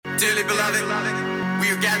Dearly beloved, we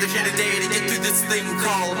are gathered here today to get through this thing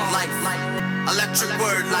called life. Electric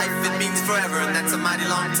word, life, it means forever, and that's a mighty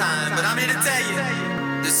long time. But I'm here to tell you,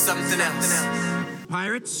 there's something else.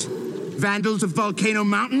 Pirates? Vandals of Volcano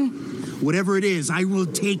Mountain? Whatever it is, I will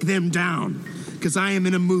take them down. Because I am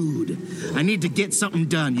in a mood. I need to get something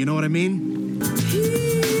done, you know what I mean?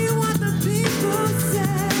 Hear what the people say.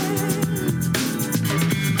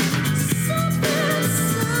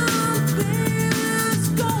 Something's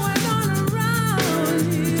going on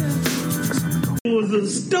around here. It was a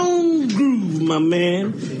stone groove, my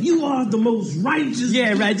man. You are the most righteous.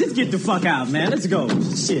 Yeah, right. Just get the fuck out, man. Let's go.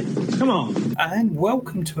 Shit. Come on. And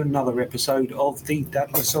welcome to another episode of the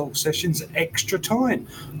Dadless Soul Sessions Extra Time.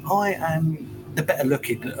 I am the better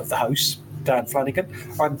looking of the hosts, Dan Flanagan.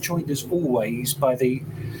 I'm joined as always by the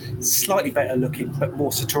slightly better looking but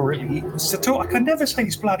more satirically, I can never say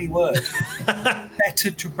this bloody word, better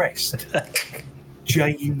dressed,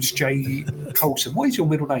 James J. Coulson. What is your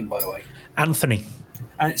middle name, by the way? Anthony.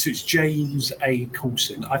 And so it's James A.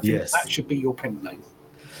 Coulson. I think that should be your pen name.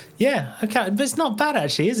 Yeah, okay, but it's not bad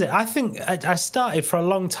actually, is it? I think I started for a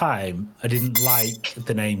long time. I didn't like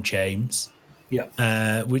the name James.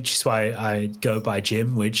 Yeah, which is why I go by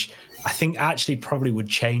Jim, which I think actually probably would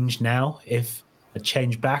change now if I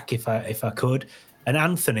change back if I could. And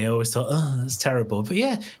Anthony, I always thought, oh, that's terrible. But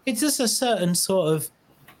yeah, it's just a certain sort of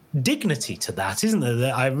dignity to that, isn't there?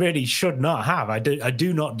 That I really should not have. I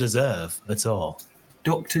do not deserve at all.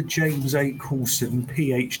 Dr. James A. Coulson,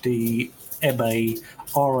 PhD, MA,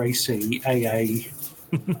 RAC, AA.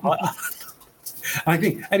 I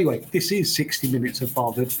think, anyway, this is 60 minutes of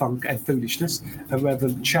bothered funk and foolishness, and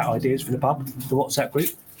relevant chat ideas for the pub, the WhatsApp group,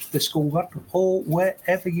 the school run, or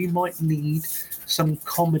wherever you might need some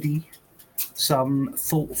comedy, some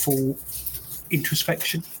thoughtful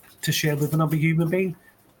introspection to share with another human being.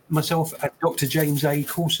 Myself and Dr. James A.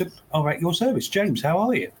 Coulson are at your service. James, how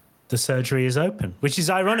are you? The surgery is open, which is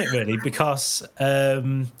ironic, really, because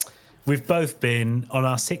we've both been on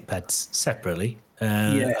our sick beds separately.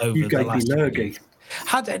 Over you gave me lurgy.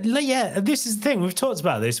 This is the thing. We've talked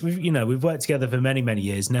about this. We've worked together for many, many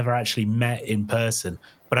years, never actually met in person.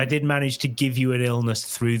 But I did manage to give you an illness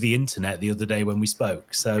through the internet the other day when we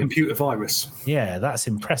spoke. So computer virus. Yeah, that's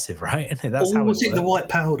impressive, right? Or was it the white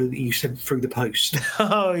powder that you sent through the post?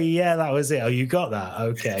 Oh, yeah, that was it. Oh, you got that?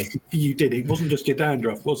 Okay. You did. It wasn't just your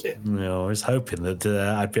dandruff, was it? No, I was hoping that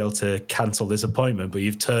I'd be able to cancel this appointment, but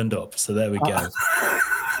you've turned up. So there we go.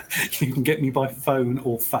 You can get me by phone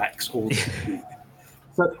or fax. So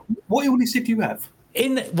what illness did you have?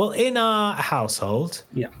 In our household,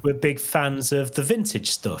 we're big fans of the vintage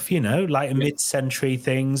stuff, like mid-century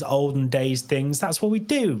things, olden days things. That's what we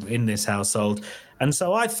do in this household. And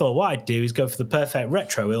so I thought what I'd do is go for the perfect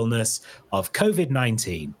retro illness of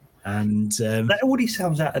COVID-19. And that already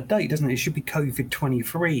sounds out of date, doesn't it? It should be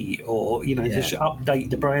COVID-23 or, just update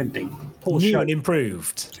the branding. New and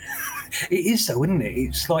improved. It is so, isn't it?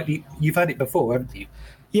 It's slightly, you've had it before, haven't you?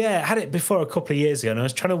 Yeah, I had it before a couple of years ago, and I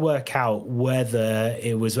was trying to work out whether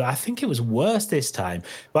it was, I think it was worse this time.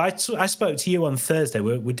 But I spoke to you on Thursday.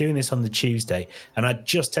 We're doing this on the Tuesday, and I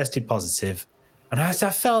just tested positive. And I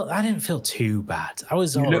didn't feel too bad. I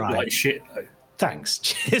was all right. You look like shit, though. Thanks.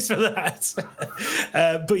 Cheers for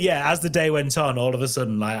that. But yeah, as the day went on, all of a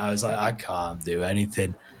sudden, I was like, I can't do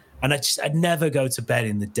anything. And I'd never go to bed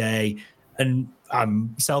in the day. And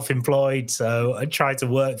I'm self-employed, so I tried to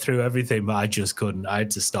work through everything, but I just couldn't. I had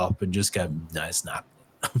to stop and just go, no, it's not.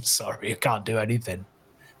 I'm sorry, I can't do anything.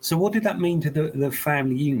 So what did that mean to the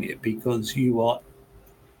family unit? Because you are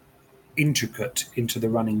intricate into the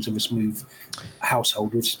runnings of a smooth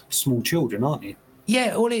household with small children, aren't you?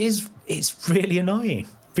 Yeah, well, it's really annoying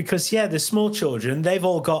because, the small children, they've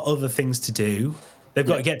all got other things to do. They've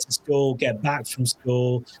got to get to school, get back from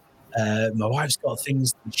school. My wife's got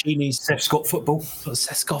things she needs. Steph's got football.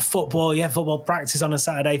 Steph's got football. Yeah, football practice on a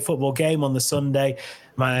Saturday, football game on the Sunday.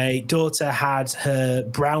 My daughter had her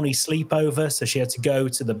brownie sleepover, so she had to go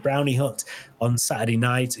to the brownie hut on Saturday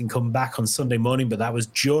night and come back on Sunday morning, but that was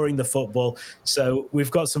during the football. So we've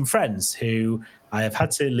got some friends who I have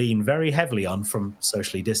had to lean very heavily on from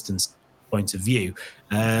socially distanced point of view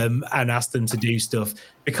and ask them to do stuff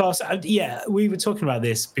because we were talking about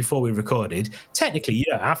this before we recorded. Technically you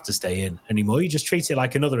don't have to stay in anymore, you just treat it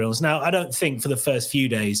like another illness. Now I don't think for the first few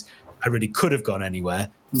days I really could have gone anywhere.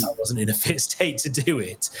 I wasn't in a fit state to do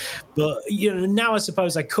it, but now I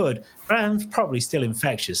suppose I could, but I'm probably still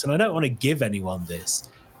infectious and I don't want to give anyone this.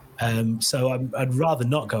 So I'd rather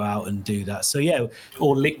not go out and do that. So,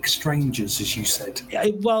 Or lick strangers, as you said.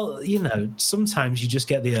 Well, sometimes you just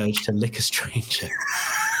get the urge to lick a stranger.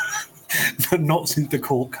 Not since the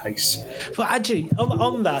court case. But actually,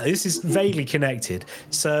 on that, this is vaguely connected.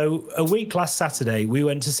 So a week last Saturday, we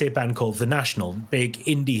went to see a band called The National, big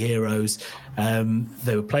indie heroes.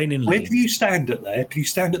 They were playing in Where Leeds. did you stand at there? Did you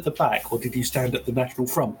stand at the back or did you stand at the national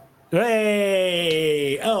front?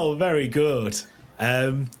 Hey! Oh, very good.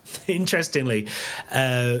 Interestingly,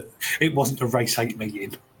 It wasn't a race hate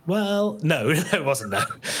meeting. well, no, it wasn't, no.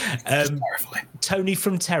 Terrifying. Tony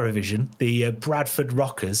from Terrorvision, the Bradford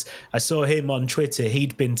Rockers, I saw him on Twitter.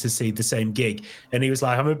 He'd been to see the same gig, and he was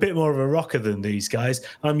like, I'm a bit more of a rocker than these guys.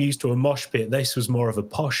 I'm used to a mosh pit. This was more of a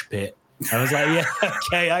posh pit. I was like, yeah,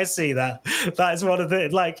 okay, I see that. That's one of the,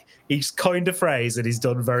 like, he's coined a phrase and he's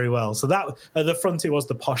done very well. So that, at the front, it was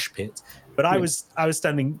the posh pit. But I was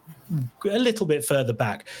standing a little bit further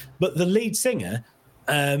back. But the lead singer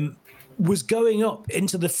was going up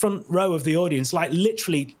into the front row of the audience, like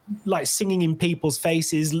literally like singing in people's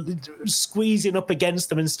faces, squeezing up against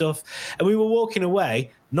them and stuff. And we were walking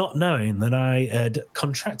away, not knowing that I had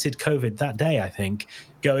contracted COVID that day, I think,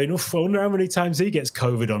 going, I wonder how many times he gets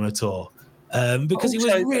COVID on a tour. Because Also,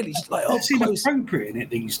 it was really just like, That's close. inappropriate in it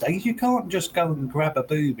these days. You can't just go and grab a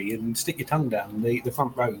boobie and stick your tongue down the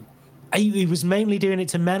front row. He was mainly doing it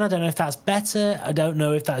to men. I don't know if that's better. I don't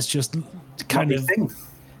know if that's just kind of... Thing.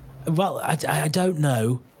 Well, I don't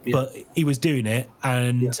know, but he was doing it.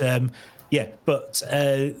 And, but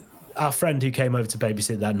our friend who came over to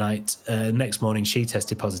babysit that night, next morning, she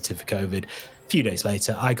tested positive for COVID. A few days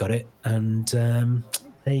later, I got it. And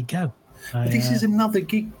there you go. But this is another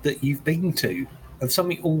gig that you've been to, and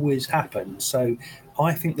something always happens. So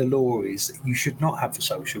I think the law is that you should not have a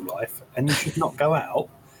social life, and you should not go out,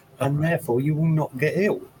 and therefore you will not get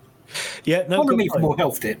ill. Yeah, no, Follow me good for point. more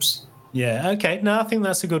health tips. Yeah, okay. No, I think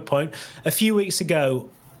that's a good point. A few weeks ago,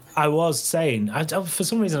 I was saying, for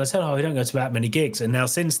some reason, I said, we don't go to that many gigs. And now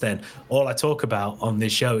since then, all I talk about on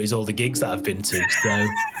this show is all the gigs that I've been to. So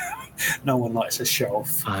No one likes to show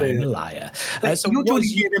off. I'm a liar. So You're what joining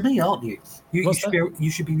the enemy, aren't you? What's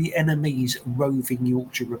You should be the enemy's roving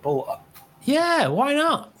Yorkshire reporter. Yeah, why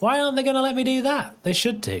not? Why aren't they going to let me do that? They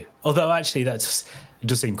should do. Although, actually, it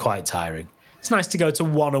does seem quite tiring. It's nice to go to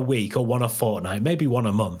one a week or one a fortnight, maybe one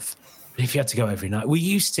a month. If you had to go every night. We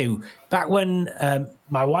used to, back when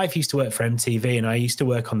my wife used to work for MTV and I used to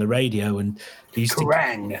work on the radio and we used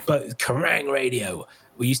Kerrang radio.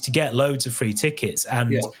 We used to get loads of free tickets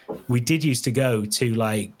and we did used to go to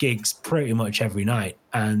like gigs pretty much every night.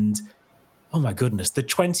 And oh my goodness, the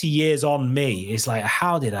 20 years on me is like,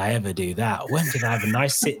 how did I ever do that? When did I have a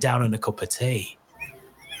nice sit down and a cup of tea?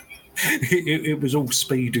 It was all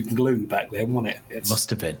speed and glue back then, wasn't it? Must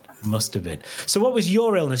have been. So what was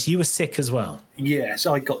your illness? You were sick as well? Yes,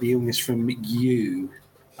 I got the illness from you.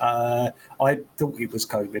 I thought it was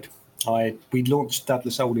COVID. We launched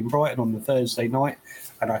Douglas Old in Brighton on the Thursday night,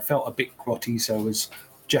 and I felt a bit grotty, so I was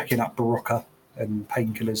jacking up Barocca and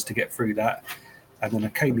painkillers to get through that. And then I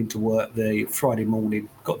came into work the Friday morning,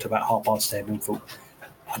 got to about 10:30 and thought,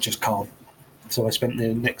 I just can't. So I spent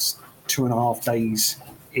the next 2.5 days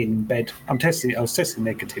in bed. I was testing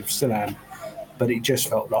negative, still am, but it just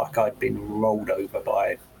felt like I'd been rolled over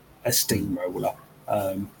by a steamroller.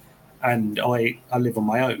 And I live on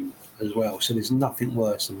my own as well, so there's nothing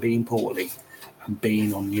worse than being poorly and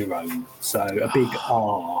being on your own. So a big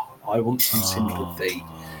I want some sympathy.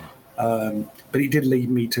 But it did lead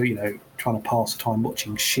me to, trying to pass the time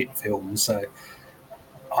watching shit films. So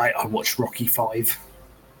I watched Rocky V.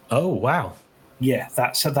 Oh, wow. Yeah,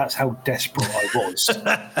 that's how desperate I was.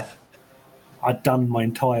 I'd done my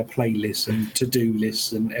entire playlist and to-do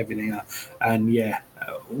lists and everything, and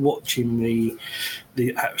watching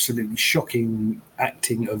the absolutely shocking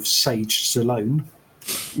acting of Sage Stallone,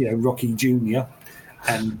 Rocky Jr.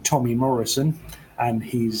 and Tommy Morrison and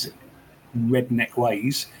his redneck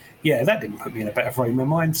ways. Yeah, that didn't put me in a better frame of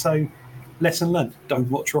mind. So, lesson learned: don't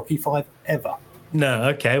watch Rocky V ever. No,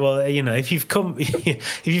 okay. Well, if you've come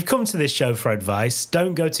to this show for advice,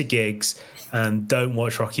 don't go to gigs and don't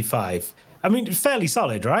watch Rocky V. I mean, fairly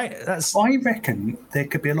solid, right? I reckon there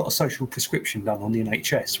could be a lot of social prescription done on the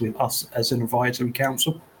NHS with us as an advisory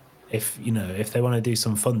council. If they want to do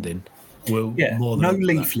some funding, we'll more than no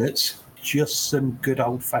leaflets, just some good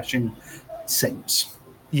old-fashioned sense.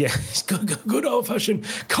 Yeah, it's good old-fashioned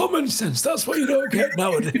common sense. That's what you don't get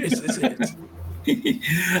nowadays, is it?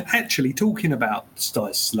 Actually, talking about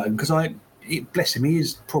Stallone, because bless him, he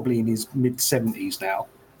is probably in his mid-70s now,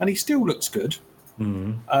 and he still looks good.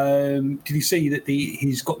 Mm. Did you see that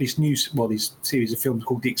he's got this this series of films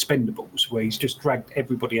called The Expendables, where he's just dragged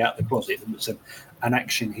everybody out of the closet that was an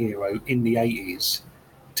action hero in the 80s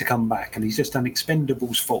to come back, and he's just done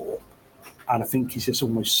Expendables 4, and I think he's just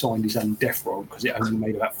almost signed his own death warrant because it only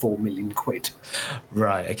made about 4 million quid.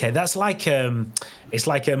 Right. Okay. That's like it's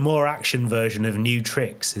like a more action version of New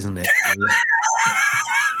Tricks, isn't it?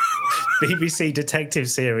 BBC detective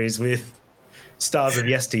series with stars of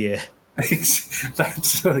yesteryear.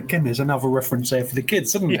 That's again, there's another reference there for the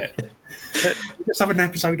kids, isn't it? Let's have an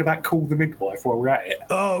episode about Call the Midwife while we're at it.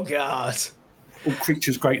 Oh God! All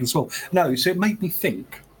creatures great and small. No, so it made me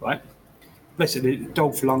think. Right, listen,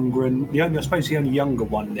 Dolph Lundgren. I suppose the only younger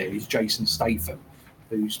one there is Jason Statham,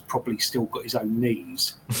 who's probably still got his own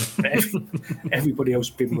knees. Everybody else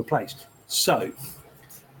has been replaced. So,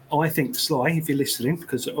 I think Sly, if you're listening,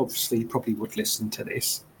 because obviously you probably would listen to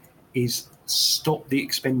this, is stop the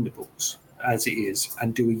Expendables as it is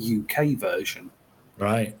and do a UK version.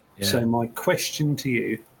 Right. Yeah. So my question to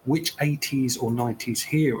you, which 80s or 90s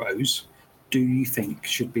heroes do you think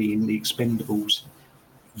should be in the Expendables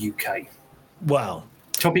UK? Well,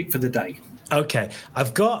 topic for the day. Okay.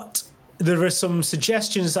 There are some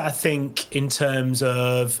suggestions that I think in terms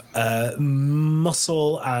of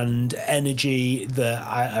muscle and energy that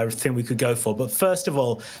I think we could go for. But first of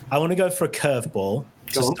all, I want to go for a curveball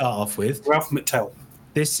to start off with. Ralph McTell.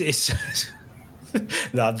 This is...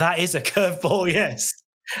 No, that is a curveball, yes.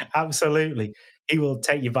 Absolutely. He will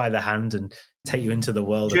take you by the hand and take you into the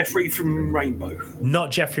world. Jeffrey from Rainbow.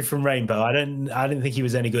 Not Jeffrey from Rainbow. I didn't think he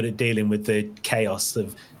was any good at dealing with the chaos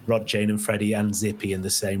of Rod, Jane and Freddie and Zippy in the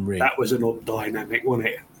same room. That was an odd dynamic, wasn't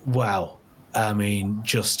it? Wow. I mean,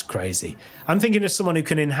 just crazy. I'm thinking of someone who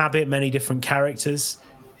can inhabit many different characters,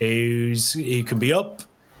 who can be up,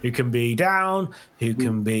 who can be down, who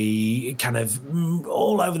can be kind of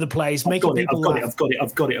all over the place, making people laugh.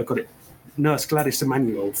 I've got it. Nurse Gladys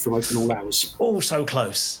Emanuel from Open All Hours. Oh, so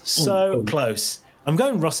close. So close. I'm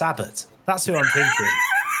going Ross Abbott. That's who I'm thinking.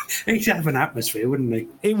 He'd have an atmosphere, wouldn't he?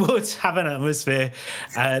 He would have an atmosphere.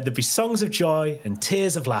 There'd be songs of joy and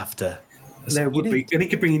tears of laughter. There would be. And he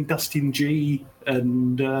could bring in Dustin G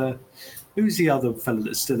and who's the other fella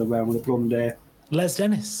that's still around with the blonde hair? Les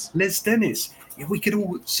Dennis. Les Dennis. Yeah, we could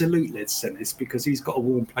all salute Les Dennis because he's got a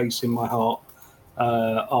warm place in my heart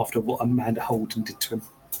after what Amanda Holden did to him.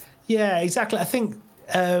 Yeah, exactly. I think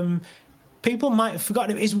people might have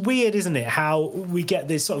forgotten. It's weird, isn't it, how we get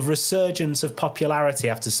this sort of resurgence of popularity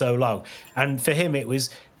after so long. And for him, it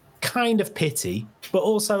was kind of pity, but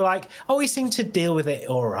also like, he seemed to deal with it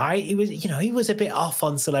all right. He was a bit off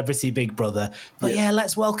on Celebrity Big Brother. But yeah,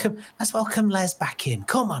 let's welcome Les back in.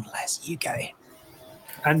 Come on, Les, you go in.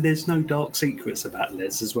 And there's no dark secrets about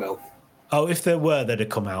Les as well. Oh, if there were, they'd have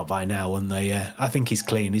come out by now, wouldn't they? Yeah, I think he's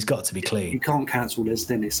clean. He's got to be clean. You can't cancel Les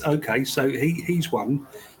Dennis. Okay, so he's one.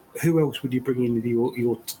 Who else would you bring in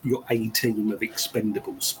your A team of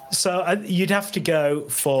Expendables? So you'd have to go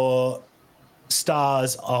for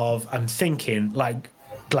stars of, I'm thinking, like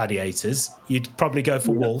Gladiators. You'd probably go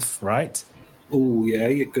for Wolf, right? Oh,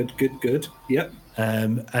 yeah, good. Yep.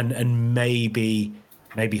 And maybe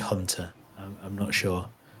Hunter. I'm not sure.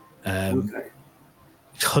 Okay.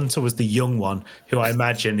 Hunter was the young one, who I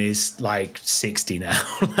imagine is like 60 now.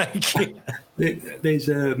 There's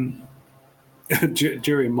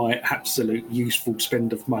during my absolute useful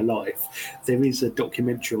spend of my life, there is a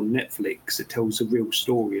documentary on Netflix that tells the real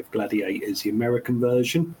story of Gladiators, the American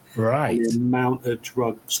version. Right. And the amount of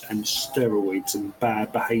drugs and steroids and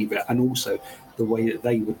bad behaviour, and also the way that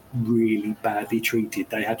they were really badly treated.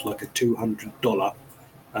 They had like a $200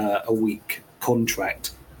 a week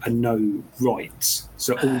contract and no rights.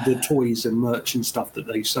 So all the toys and merch and stuff that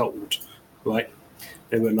they sold, right,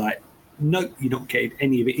 they were like, no, you're not getting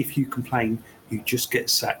any of it. If you complain, you just get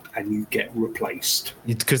sacked and you get replaced.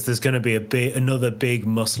 Because there's going to be another big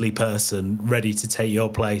muscly person ready to take your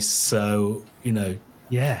place. So,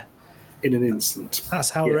 yeah. In an instant.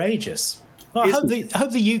 That's outrageous. Well, I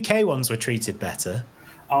hope the UK ones were treated better.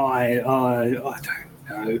 I don't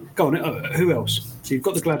know. Go on, who else? So you've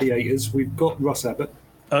got the Gladiators, we've got Ross Abbott.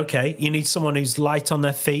 Okay, you need someone who's light on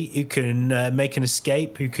their feet, who can make an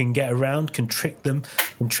escape, who can get around, can trick them,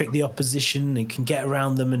 can trick the opposition, and can get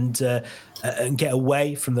around them and get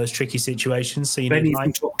away from those tricky situations. So you Benny need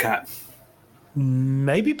from Top Cat.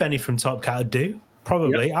 Maybe Benny from Top Cat would do.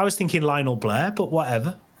 Probably. Yep. I was thinking Lionel Blair, but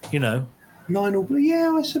whatever. Lionel Blair,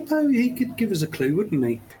 yeah, I suppose he could give us a clue, wouldn't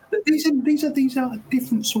he? But these are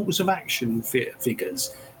different sorts of action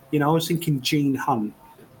figures. I was thinking Gene Hunt,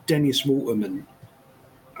 Dennis Waterman.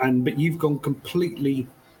 But you've gone completely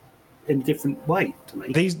in a different way to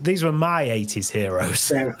me. These were my 80s heroes.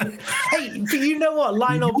 Hey, but you know what?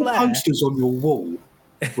 Lionel Blair. Posters on your wall,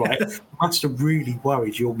 right, must have really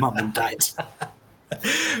worried your mum and dad.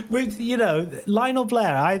 With, Lionel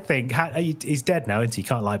Blair, I think, he's dead now, isn't he? You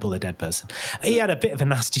can't libel a dead person. He had a bit of a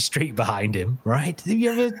nasty streak behind him, right?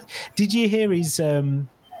 Did you hear his,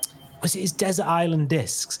 was it his Desert Island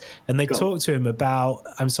Discs? And they talked to him about,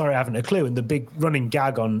 I'm sorry, I haven't a clue. And the big running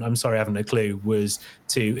gag on I'm sorry, I haven't a clue was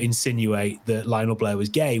to insinuate that Lionel Blair was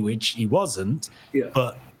gay, which he wasn't. Yeah.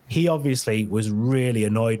 But he obviously was really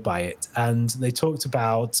annoyed by it. And they talked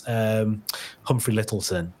about Humphrey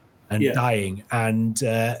Littleton and dying. And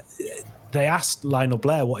they asked Lionel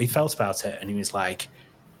Blair what he felt about it. And he was like,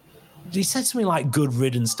 he said something like good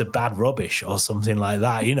riddance to bad rubbish or something like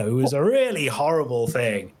that. It was a really horrible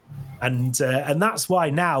thing. And that's why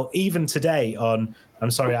now, even today on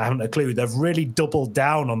I'm sorry, I haven't a clue, they've really doubled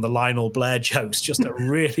down on the Lionel Blair jokes just to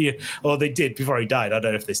really, or they did before he died. I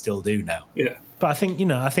don't know if they still do now. Yeah. But I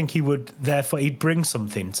think he would, therefore, he'd bring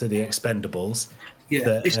something to the Expendables.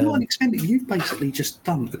 Yeah, it's not an Expendable. You've basically just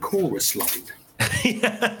done a chorus line.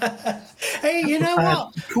 Hey, you know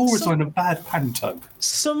what? Chorus line of bad panto.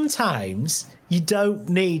 Sometimes you don't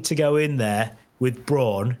need to go in there with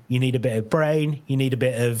brawn. You need a bit of brain. You need a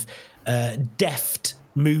bit of deft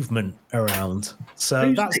movement around. So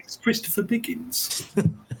Who's that's next? Christopher Biggins.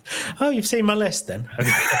 Oh, you've seen my list then.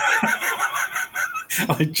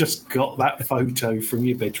 I just got that photo from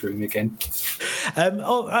your bedroom again.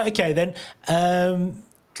 Okay then.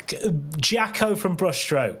 Jacko from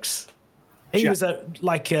Brushstrokes. He was a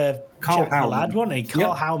Carl Jack lad, wasn't he?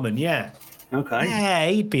 Carl Howman, yeah. Okay. Yeah,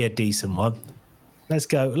 he'd be a decent one. Let's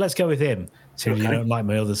go with him. So you don't like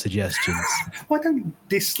my other suggestions. Well, I don't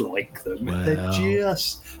dislike them. Well. They're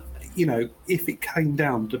just, if it came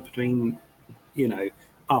down to between,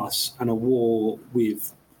 us and a war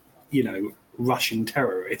with, Russian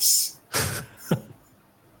terrorists,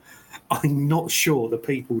 I'm not sure the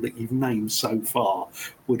people that you've named so far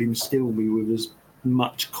would instill me with as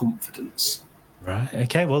much confidence. Right.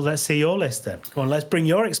 Okay. Well, let's see your list then. Come on, let's bring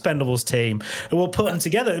your Expendables team and we'll put them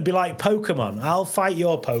together. It'd be like Pokemon. I'll fight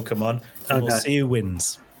your Pokemon and we'll see who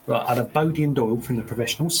wins. Right. I had Bodie and Doyle from the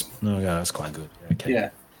professionals. Oh, yeah, that's quite good. Okay. Yeah.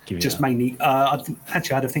 Just mainly, I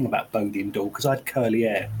had a thing about Bodie and Doyle because I had curly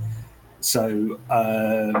hair. So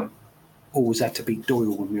always had to beat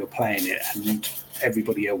Doyle when we were playing it, and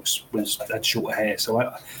everybody else had short hair.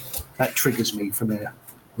 So that triggers me from there.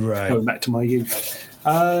 Right. Going back to my youth.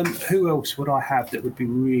 Who else would I have that would be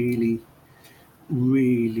really,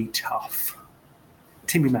 really tough?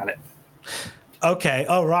 Timmy Mallett. Okay.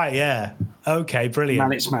 Oh, right. Yeah. Okay. Brilliant.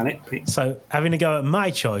 Mallett's Mallet. So having a go at my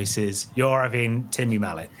choices, you're having Timmy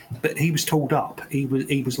Mallett. But he was tooled up. He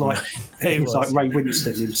was like he was like Ray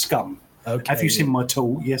Winstone in Scum. Okay. Have you seen my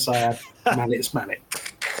tool? Yes, I have. Mallett's Mallet.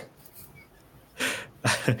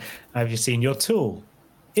 Have you seen your tool?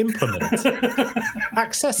 Implement.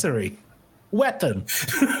 Accessory. Weapon.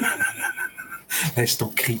 Let's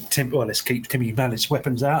keep Timmy Mallett's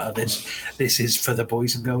weapons out of this. This is for the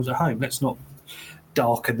boys and girls at home. Let's not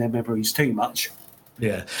darken their memories too much.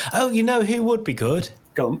 Yeah. Oh, you know who would be good?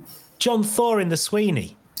 Go on. John Thor in The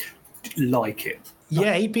Sweeney. Like it.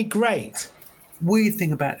 Yeah, he'd be great. Weird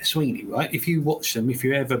thing about the Sweeney, right? If you watch them, if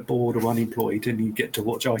you're ever bored or unemployed and you get to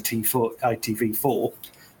watch ITV4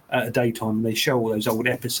 at a daytime, they show all those old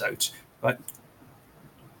episodes, right?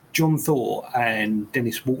 John Thor and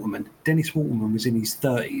Dennis Waterman. Dennis Waterman was in his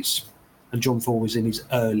 30s and John Thor was in his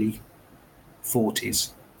early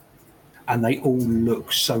 40s. And they all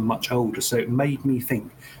look so much older. So it made me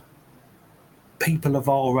think people of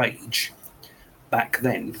our age back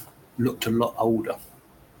then looked a lot older.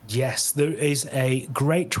 Yes, there is a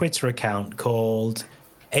great Twitter account called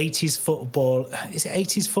 80s Football. Is it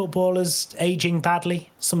 80s Footballers Aging Badly?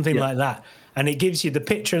 Something like that. And it gives you the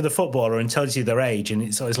picture of the footballer and tells you their age. And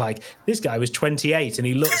it's always like, this guy was 28 and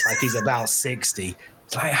he looks like he's about 60.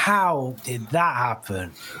 It's like, how did that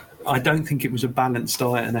happen? I don't think it was a balanced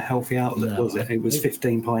diet and a healthy outlet, was it? It was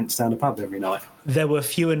 15 pints down the pub every night. There were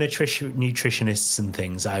fewer nutritionists and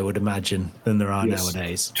things, I would imagine, than there are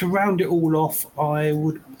nowadays. To round it all off, I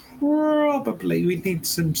would probably, we'd need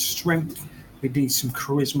some strength, we'd need some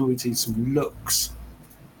charisma, we'd need some looks.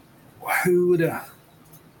 Who would...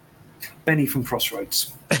 Benny from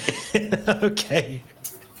Crossroads. Okay.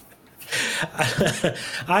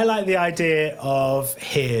 I like the idea of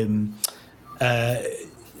him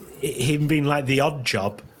being like the Odd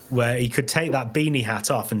Job, where he could take that beanie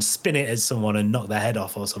hat off and spin it at someone and knock their head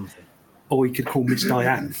off or something. Or he could call Miss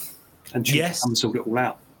Diane and she could come and sort it all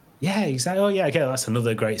out. Yeah, exactly. Oh, yeah, okay, that's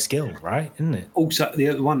another great skill, right? Isn't it? Also, the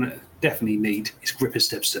other one that I definitely need is Gripper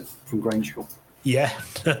Stepson from Grange Hill. Yeah,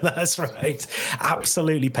 that's right.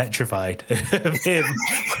 Absolutely petrified of him.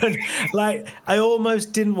 I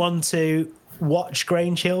almost didn't want to watch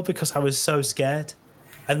Grange Hill because I was so scared.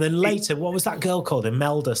 And then later, what was that girl called?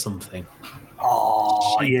 Imelda something.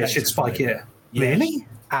 Oh, She yeah, she'd spike petrified it. me. Yeah, Really? she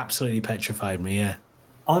absolutely petrified me, yeah.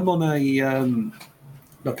 I'm on a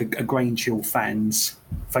Grange Hill fans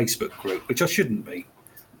Facebook group, which I shouldn't be,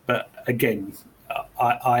 but again,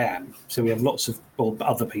 I am. So we have lots of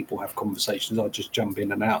other people have conversations. I just jump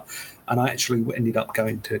in and out, and I actually ended up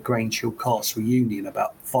going to Grange Hill cast reunion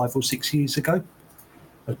about 5 or 6 years ago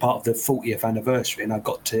as part of the 40th anniversary, and I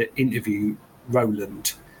got to interview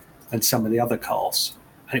Roland and some of the other casts,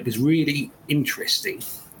 and it was really interesting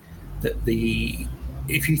that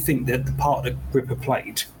if you think that the part that Gripper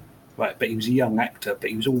played, right, but he was a young actor, but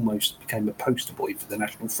he was almost became a poster boy for the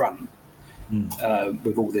National Front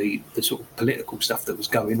with all the sort of political stuff that was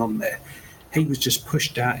going on there. He was just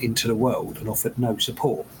pushed out into the world and offered no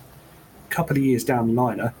support. A couple of years down the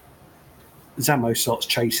line, Zammo starts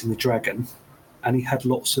chasing the dragon, and he had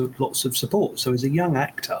lots of support. So as a young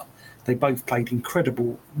actor, they both played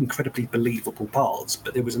incredibly believable parts,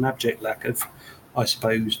 but there was an abject lack of, I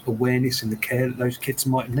suppose, awareness and the care that those kids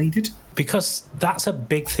might have needed. Because that's a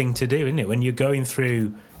big thing to do, isn't it? When you're going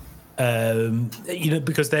through,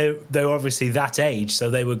 because they're obviously that age, so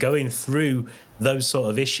they were going through those sort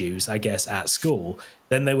of issues, I guess, at school.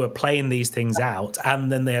 Then they were playing these things out,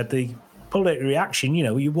 and then they had the public reaction. You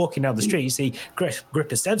know, you're walking down the street, you see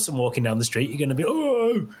Gripper Stenson walking down the street, you're going to be,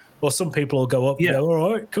 oh, or some people will go up and go,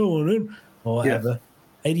 all right, come on in, or whatever.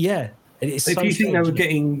 And it's if so you think they strange, were isn't it?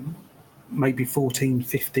 getting maybe 14,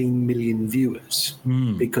 15 million viewers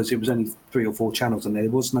because it was only 3 or 4 channels and there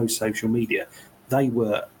was no social media, they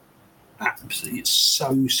were absolutely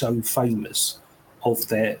so famous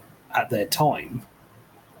at their time.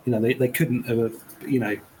 You know, they couldn't have,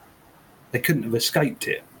 they couldn't have escaped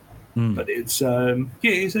it. But it's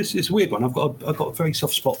it's a weird one. I've got a very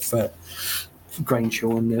soft spot for Grange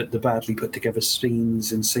Hill and the badly put together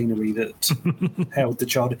scenes and scenery that held the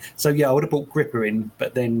child. So yeah, I would have brought Gripper in,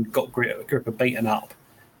 but then got Gripper beaten up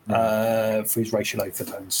for his racial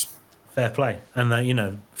overtones. Fair play.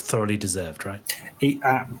 And thoroughly deserved, right?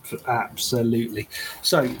 Absolutely.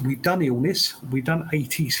 So we've done illness, we've done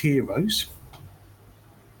 80s heroes.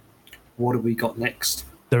 What have we got next?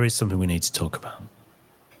 There is something we need to talk about.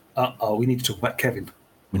 We need to talk about Kevin.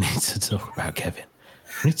 We need to talk about Kevin.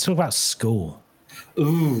 We need to talk about school.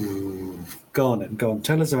 Ooh, go on.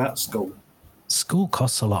 Tell us about school. School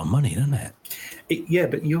costs a lot of money, doesn't it? Yeah,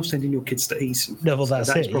 but you're sending your kids to Eton. No, well, that's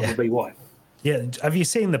it, probably why. Yeah. Have you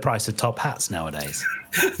seen the price of top hats nowadays?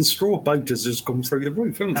 The straw boat has just gone through the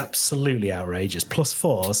roof, hasn't it? Absolutely outrageous.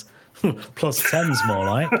 +4s, +10s more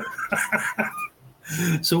like.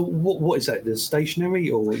 So what is that? The stationery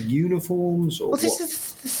or uniforms or Well, this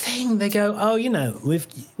is the thing. They go,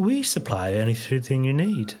 we supply anything you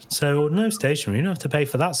need. So no stationery, you don't have to pay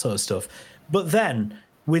for that sort of stuff. But then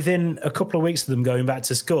within a couple of weeks of them going back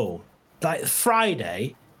to school, like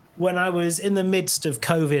Friday, when I was in the midst of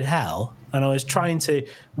COVID hell and I was trying to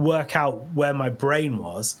work out where my brain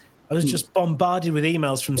was, I was just bombarded with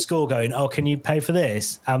emails from school going, oh, can you pay for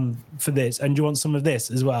this and for this? And do you want some of this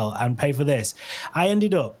as well? And pay for this. I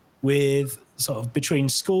ended up with sort of between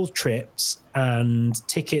school trips and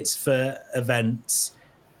tickets for events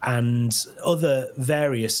and other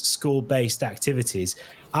various school-based activities.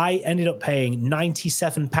 I ended up paying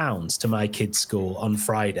 £97 to my kids' school on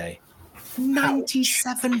Friday.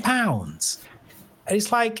 £97.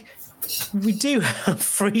 It's like, we do have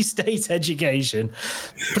free state education,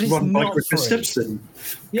 but it's run by not Griffith free. Stepson.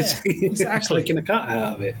 Yeah, exactly. Taking a cut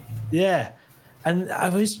out of it. Yeah. And I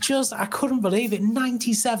couldn't believe it.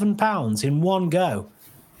 £97 in one go.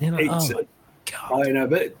 Oh my God. I know,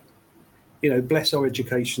 but, bless our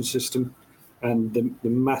education system and the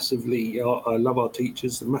massively, I love our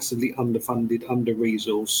teachers, the massively underfunded,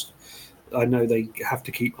 under-resourced. I know they have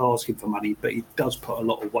to keep asking for money, but it does put a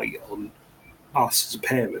lot of weight on us as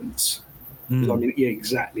parents. I mean,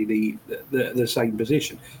 exactly the same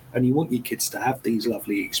position. And you want your kids to have these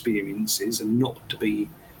lovely experiences and not to be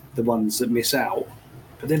the ones that miss out.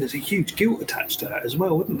 But then there's a huge guilt attached to that as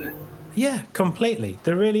well, isn't there? Yeah, completely.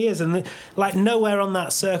 There really is. And nowhere on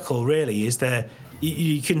that circle really is there.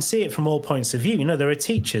 You can see it from all points of view. There are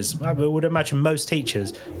teachers. I would imagine most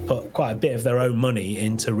teachers put quite a bit of their own money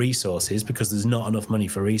into resources because there's not enough money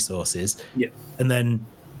for resources. Yeah. And then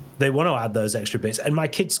they want to add those extra bits. And my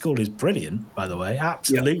kids' school is brilliant, by the way,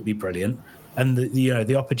 absolutely brilliant. And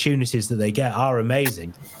the opportunities that they get are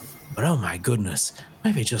amazing. But oh my goodness,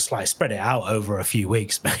 maybe just spread it out over a few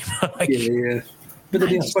weeks, maybe. Yeah. But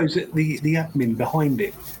then I suppose that the admin behind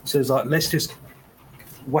it says let's just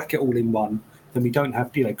whack it all in one. Then we don't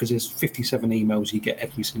have because there's 57 emails you get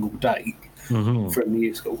every single day from the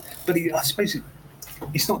year school. But I suppose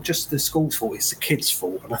it's not just the school's fault, it's the kids'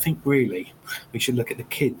 fault. And I think really we should look at the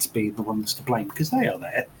kids being the ones to blame because they are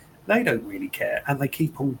there. They don't really care and they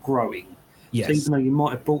keep on growing. Yes. So even though you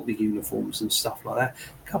might have bought the uniforms and stuff like that,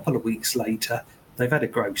 a couple of weeks later, they've had a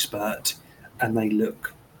growth spurt and they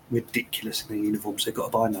look ridiculous in the uniforms. They've got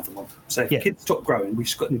to buy another one. So if kids stop growing,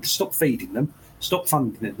 we've got to stop feeding them, stop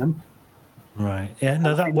funding them. Right. Yeah,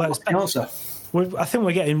 no, that works. Answer. I think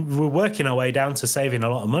we're working our way down to saving a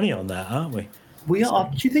lot of money on that, aren't we? We are.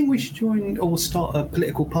 Do you think we should join or start a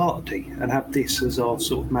political party and have this as our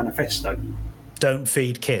sort of manifesto? Don't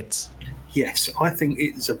feed kids. Yes, I think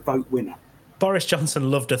it's a vote winner. Boris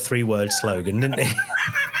Johnson loved a 3-word slogan, didn't he?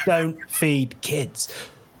 Don't feed kids.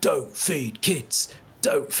 Don't feed kids.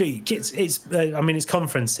 Don't feed kids. It's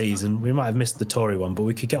conference season. We might have missed the Tory one, but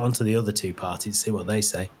we could get onto the other two parties, see what they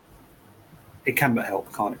say. It can but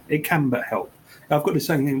help, can't it? It can but help. I've got to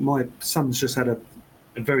say, my son's just had a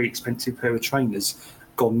very expensive pair of trainers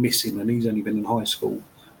gone missing, and he's only been in high school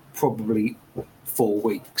probably 4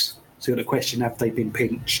 weeks. So the question: have they been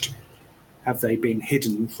pinched? Have they been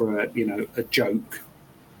hidden for a joke?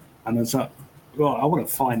 And I was like, well, I want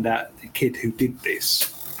to find out the kid who did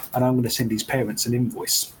this, and I'm going to send his parents an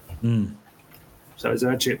invoice. So it's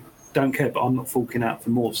actually don't care, but I'm not forking out for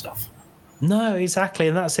more stuff. No, exactly,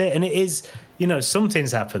 and that's it. And it is,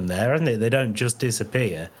 something's happened there, hasn't it? They don't just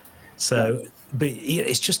disappear. So, but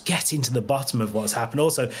it's just getting to the bottom of what's happened.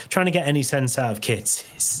 Also, trying to get any sense out of kids.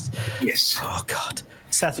 Yes. Oh God.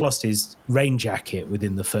 Seth lost his rain jacket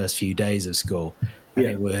within the first few days of school. And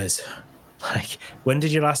it was like, when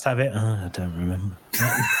did you last have it? Oh, I don't remember.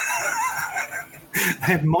 They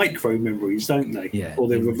have micro memories, don't they? Yeah. Or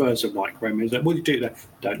the reverse of micro memories. Like, what do you do there?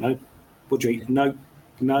 Don't know. What do you eat? No,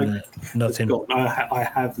 nothing. I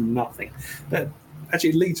have nothing. That actually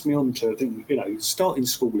it leads me on to, I think, starting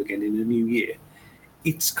school again in the new year.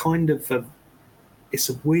 It's kind of it's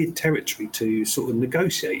a weird territory to sort of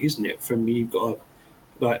negotiate, isn't it? From you've got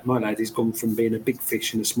like my lad has gone from being a big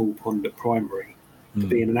fish in a small pond at primary to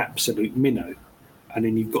being an absolute minnow, and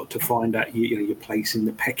then you've got to find out your place in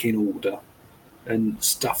the pecking order and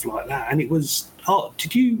stuff like that. And it was hard.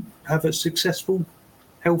 Did you have a successful,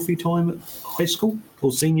 healthy time at high school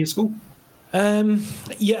or senior school?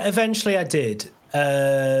 Yeah, eventually I did.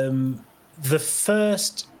 The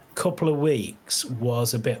first couple of weeks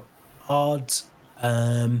was a bit odd.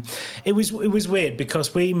 It was weird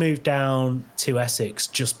because we moved down to Essex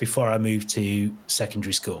just before I moved to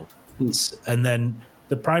secondary school. And then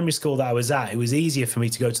the primary school that I was at, it was easier for me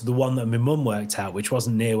to go to the one that my mum worked at, which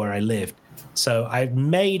wasn't near where I lived. So I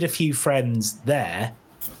made a few friends there,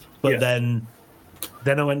 but then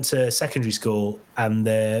I went to secondary school and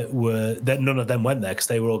none of them went there because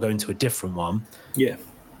they were all going to a different one. Yeah.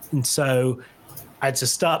 And so I had to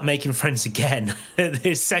start making friends again at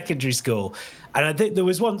this secondary school. And I think there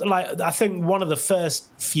was one of the first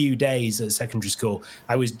few days at secondary school,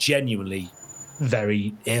 I was genuinely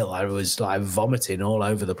very ill. I was like vomiting all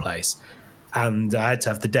over the place. And I had to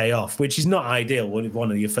have the day off, which is not ideal when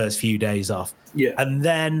one of your first few days off. Yeah. And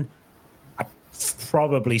then I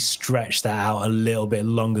probably stretched that out a little bit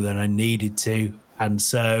longer than I needed to. And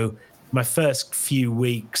so my first few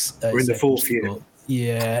weeks... We're in the fourth year.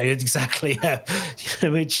 Yeah, exactly. Yeah.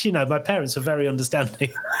 Which, my parents were very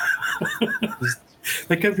understanding.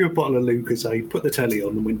 They gave you a bottle of Lucasade, put the telly on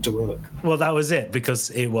and went to work. Well, that was it, because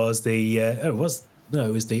it was the it was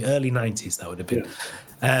the early 90s. That would have been.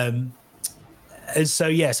 Yeah. And so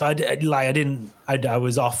I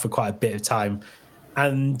was off for quite a bit of time,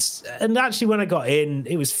 and actually when I got in,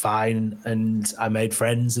 it was fine, and I made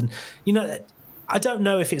friends, and I don't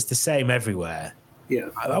know if it's the same everywhere. Yeah,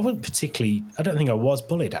 I wasn't particularly. I don't think I was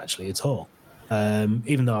bullied actually at all,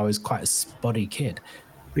 even though I was quite a spotty kid.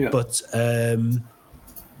 Yeah. But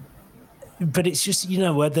it's just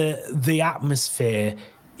where the atmosphere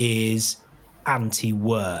is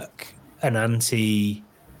anti-work and anti.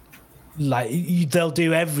 They'll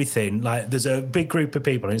do everything. Like there's a big group of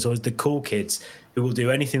people, and it's always the cool kids who will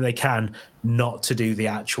do anything they can not to do the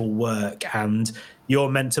actual work. And you're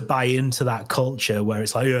meant to buy into that culture where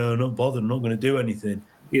it's like, I'm not bothered, I'm not going to do anything.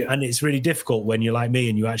 Yeah. And it's really difficult when you're like me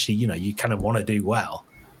and you actually, you kind of want to do well.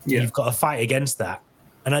 Yeah. You've got to fight against that.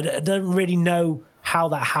 And I don't really know how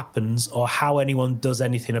that happens or how anyone does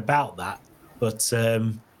anything about that. But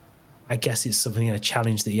I guess it's something, a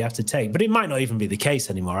challenge that you have to take. But it might not even be the case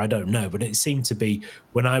anymore. I don't know. But it seemed to be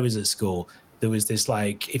when I was at school, there was this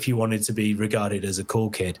if you wanted to be regarded as a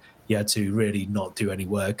cool kid, you had to really not do any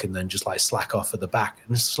work and then just slack off at the back.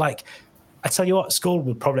 And it's I tell you what, school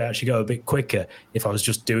would probably actually go a bit quicker if I was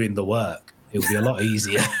just doing the work. It would be a lot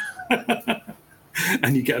easier.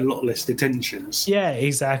 And you get a lot less detentions. Yeah,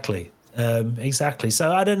 exactly. Exactly.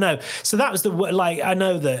 So I don't know. So that was I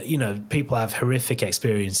know that, people have horrific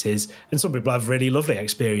experiences and some people have really lovely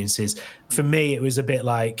experiences. For me, it was a bit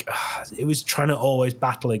like, it was trying to always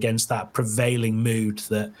battle against that prevailing mood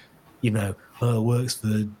that, it works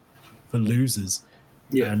for losers.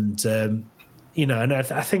 Yeah. And, and I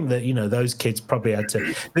think that, those kids probably had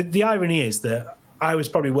to, the irony is that I was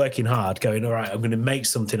probably working hard going, all right, I'm going to make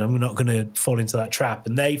something. I'm not going to fall into that trap.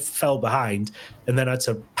 And they fell behind and then had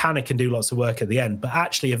to panic and do lots of work at the end. But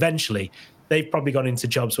actually, eventually, they've probably gone into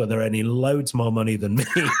jobs where they're earning loads more money than me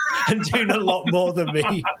and doing a lot more than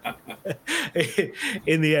me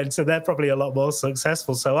in the end. So they're probably a lot more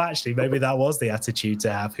successful. So actually, maybe that was the attitude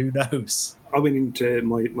to have. Who knows? I went into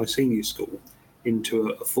my senior school into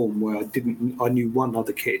a form where I knew one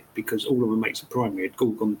other kid because all of my mates at primary had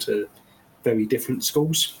all gone to very different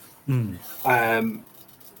schools. And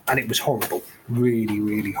it was horrible, really,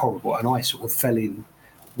 really horrible. And I sort of fell in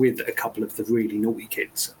with a couple of the really naughty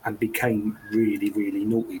kids and became really, really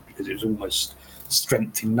naughty because it was almost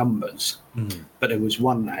strength in numbers. But there was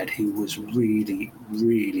one lad who was really,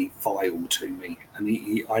 really vile to me.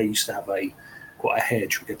 And I used to have quite a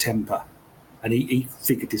hair-trigger temper. And he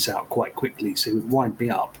figured this out quite quickly. So he would wind me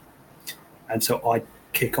up. And so I'd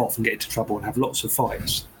kick off and get into trouble and have lots of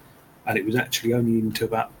fights. And it was actually only into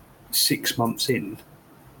about 6 months in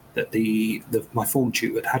that my form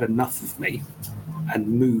tutor had enough of me and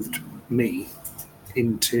moved me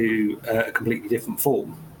into a completely different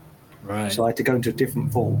form. Right. So I had to go into a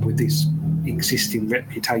different form with this existing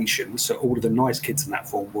reputation. So all of the nice kids in that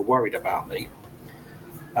form were worried about me.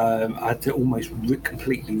 I had to almost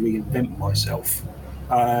completely reinvent myself.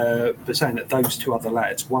 But saying that those two other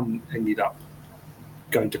lads, one ended up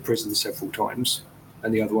going to prison several times,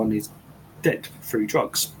 and the other one is dead through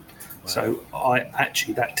drugs. Wow. So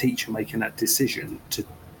that teacher making that decision to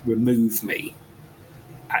remove me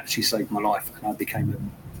actually saved my life, and I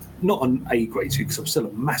became not an A grade because I'm still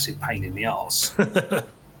a massive pain in the arse.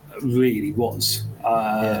 Really was.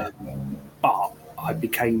 But I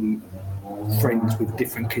became friends with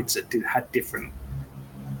different kids that had different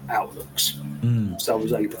outlooks. So I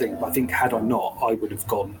was able to think. I think had I not, I would have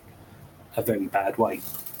gone a very bad way.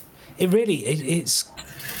 It's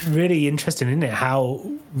really interesting, isn't it? How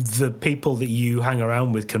the people that you hang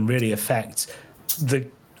around with can really affect the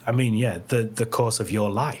course of your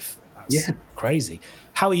life. That's crazy.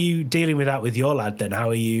 How are you dealing with that with your lad then? How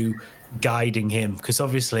are you guiding him? Because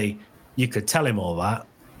obviously you could tell him all that,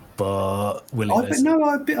 but will he listen? No,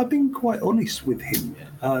 I've been quite honest with him.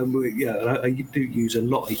 I do use a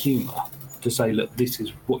lot of humour to say, look, this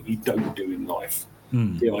is what you don't do in life.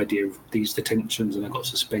 The idea of these detentions, and I got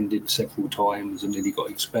suspended several times and then he got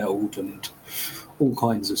expelled and all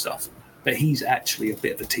kinds of stuff. But he's actually a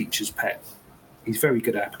bit of a teacher's pet. He's very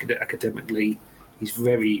good academically. He's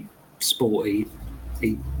very sporty.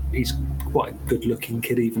 He's quite a good-looking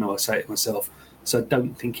kid, even though I say it myself. So I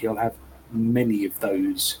don't think he'll have many of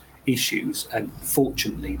those issues. And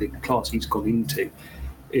fortunately, the class he's gone into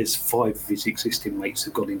is 5 of his existing mates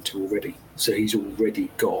have gone into already. So he's already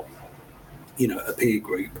got a peer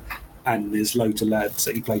group, and there's loads of lads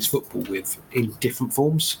that he plays football with in different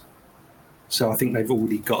forms. So I think they've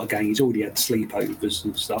already got a gang. He's already had sleepovers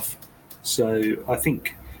and stuff. So I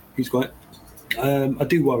think he's quite. I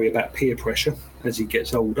do worry about peer pressure as he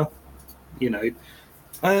gets older.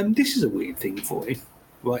 This is a weird thing for him,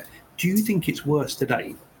 right? Do you think it's worse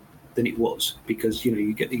today than it was? Because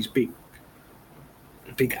you get these big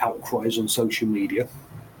outcries on social media.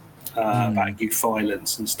 About youth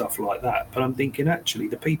violence and stuff like that. But I'm thinking, actually,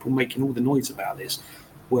 the people making all the noise about this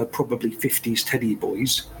were probably 50s teddy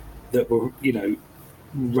boys that were,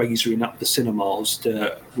 razoring up the cinemas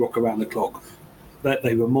to rock around the clock. That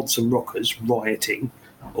they were mods and rockers rioting,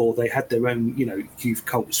 or they had their own, youth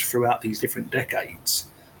cults throughout these different decades.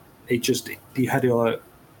 You had a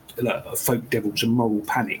folk devils and moral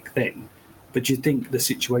panic then. But do you think the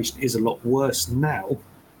situation is a lot worse now,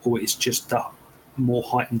 or it's just a more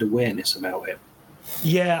heightened awareness about it?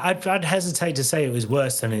 Yeah, I'd hesitate to say it was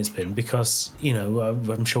worse than it's been because,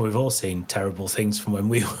 I'm sure we've all seen terrible things from when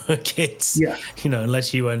we were kids. Yeah.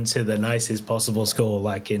 Unless you went to the nicest possible school,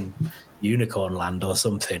 like in Unicorn Land or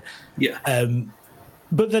something. Yeah.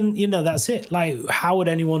 But then, that's it. Like, how would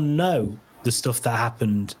anyone know the stuff that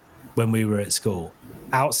happened when we were at school?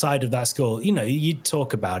 Outside of that school, you'd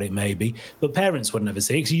talk about it maybe, but parents would never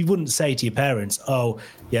see it because you wouldn't say to your parents, oh,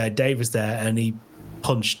 yeah, Dave was there and he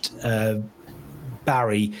punched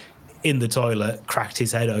Barry in the toilet, cracked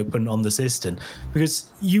his head open on the cistern, because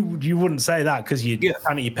you wouldn't say that because you'd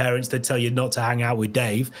panic your parents, they'd tell you not to hang out with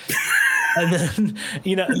Dave. And then,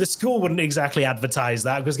 the school wouldn't exactly advertise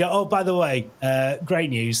that because oh, by the way, great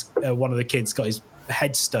news. One of the kids got his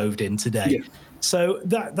head stoved in today. Yeah. So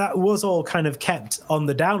that was all kind of kept on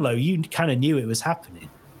the down low. You kind of knew it was happening.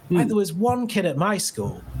 And there was one kid at my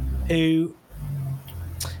school who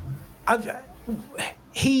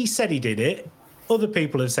he said he did it. Other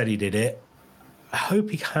people have said he did it. I hope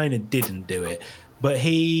he kind of didn't do it. But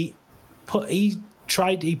he put in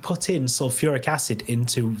sulfuric acid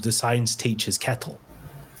into the science teacher's kettle.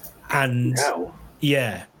 And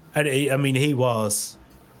yeah, and he was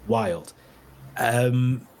wild.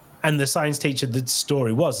 And the science teacher, the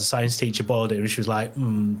story was the science teacher boiled it and she was like,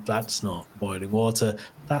 that's not boiling water.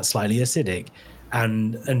 That's slightly acidic.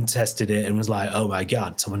 And tested it and was like, oh my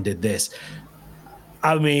God, someone did this.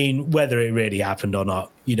 I mean, whether it really happened or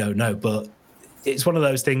not, you don't know. But it's one of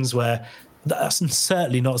those things where that's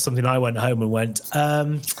certainly not something I went home and went,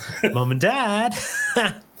 Mum and Dad.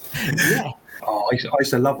 Yeah. Oh, I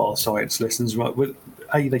used to love our science lessons. Right?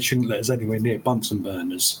 They shouldn't let us anywhere near bunsen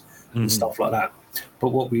burners and stuff like that. But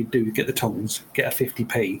what we'd do, get the tongs, get a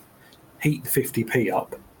 50p, heat the 50p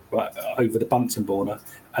up right over the bunsen burner,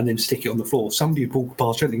 and then stick it on the floor. Somebody would walk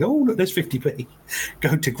past and go, oh, look, there's 50p.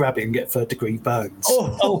 Go to grab it and get third-degree burns.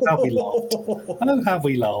 Oh, how we laughed. Oh, how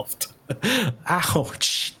we laughed.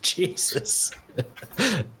 Ouch, Jesus.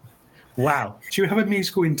 Wow. Should we have a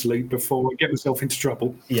musical interlude before I get myself into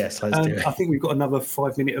trouble? Yes, let's do it. I think we've got another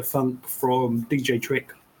 5 minute of funk from DJ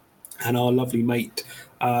Trick and our lovely mate,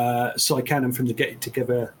 Cy Cannon from the Get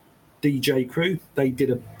Together DJ crew. They did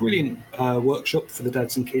a brilliant workshop for the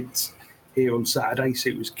dads and kids here on Saturday. So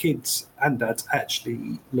it was kids and dads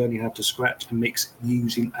actually learning how to scratch and mix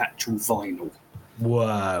using actual vinyl.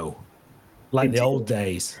 Whoa. Like the old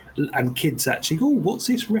days. And kids actually, what's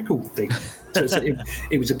this record thing? So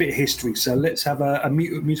it was a bit of history. So let's have a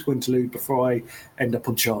musical interlude before I end up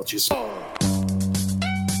on charges. I'm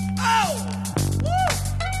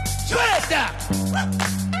back.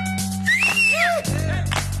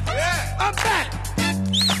 I'm back.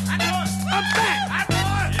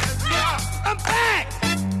 I'm back.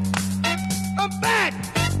 I'm back.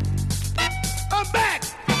 I'm back.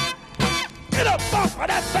 Get up off of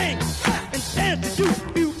that thing and dance to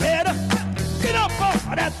you better. Get up off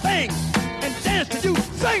of that thing and dance to you.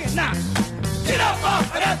 Sing it now. Get up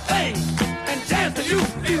off of that thing and dance to you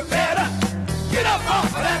better. Get up off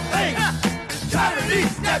of that thing. Try to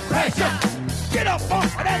release that pressure. Get up off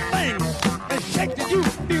of that thing and shake till you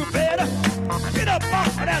feel better. Get up off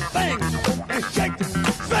of that thing and shake till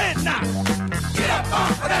say it now. Get up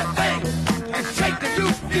off of that thing and shake till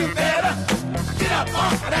you feel better. Get up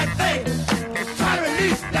off of that thing and try to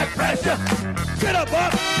release that pressure. Get up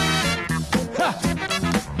off. Ha.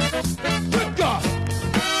 Good God.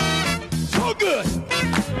 So good.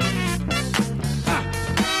 Ha.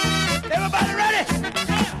 Everybody ready?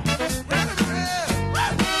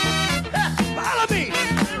 Follow me.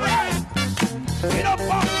 Get up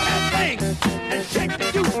off of that thing and shake the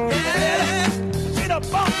you better. Get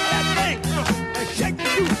up off of that thing and shake the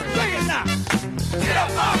you. Sing it now. Get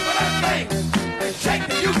up off of that thing and shake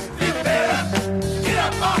the you better. Get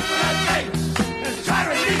up off of that thing and try to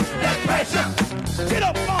release that pressure. Get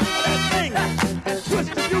up off of that thing and twist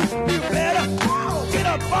the you feel better. Get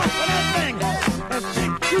up off of that thing and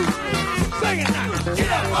shake the you. Sing it now.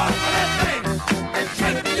 Get up off of that thing and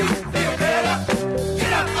shake the you feel better.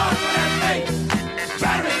 Get up off of that thing and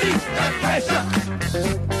try to release that pressure.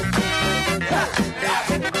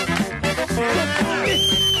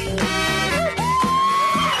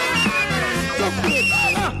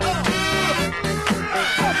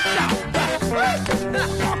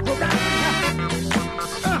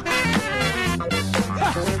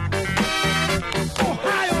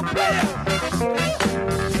 Ohio player.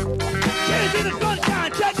 Get it to the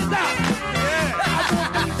sunshine. Check this out. I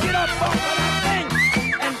want you to get up off of that thing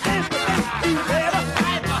and dance with that you better.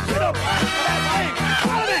 Get up off of that thing.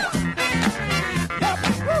 Follow me.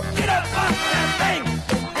 Get up off of that thing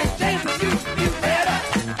and dance with you better.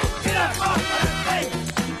 Get up off of that thing.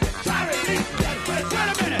 Try to release that pressure.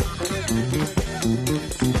 Wait a minute.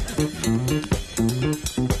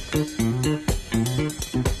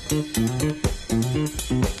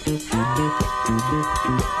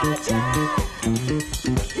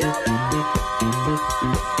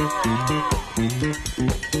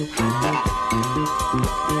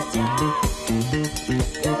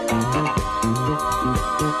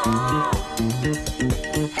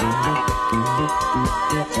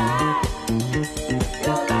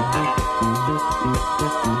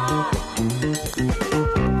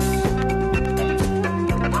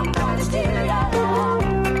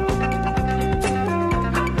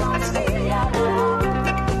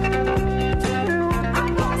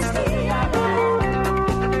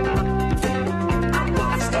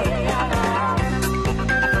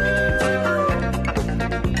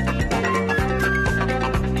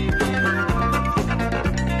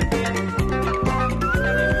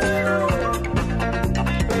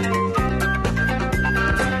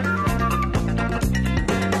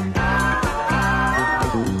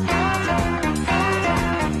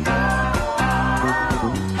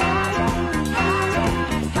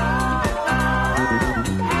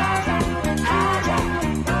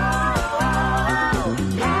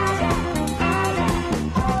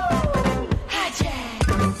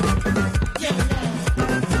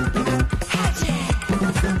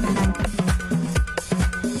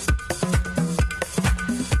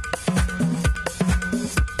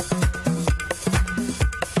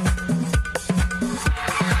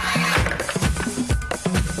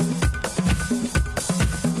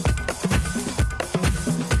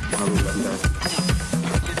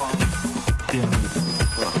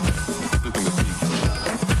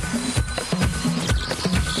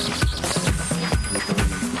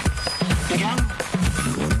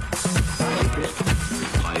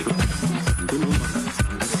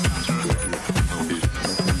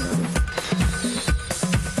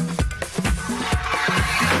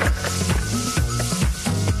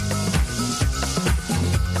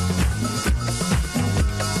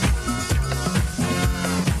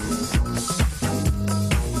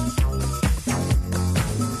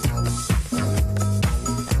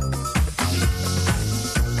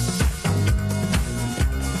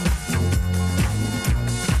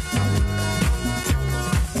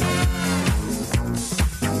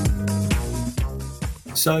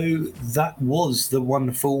 So that was the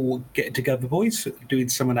wonderful Get Together Boys doing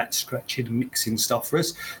some of that scratching and mixing stuff for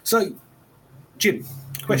us. So, Jim,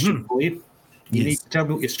 question for you. You need to tell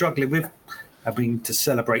me what you're struggling with. I mean, to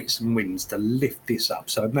celebrate some wins, to lift this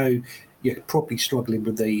up. So I know you're probably struggling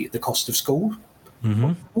with the cost of school.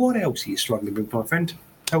 What else are you struggling with, my friend?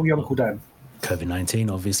 Tell your Uncle Dan.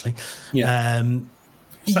 COVID-19, obviously. Yeah.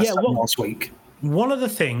 Last week. One of the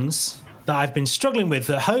things that I've been struggling with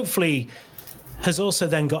that hopefully has also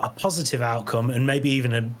then got a positive outcome, and maybe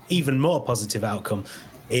even an even more positive outcome,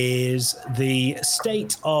 is the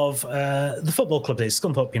state of the football club, the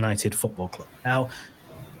Scunthorpe United Football Club. Now,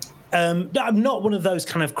 I'm not one of those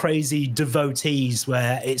kind of crazy devotees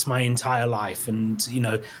where it's my entire life and, you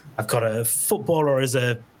know, I've got a footballer as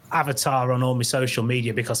a avatar on all my social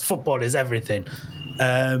media because football is everything.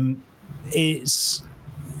 It's,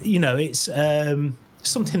 you know, it's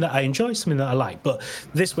something that I enjoy, something that I like. But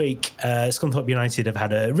this week, Scunthorpe United have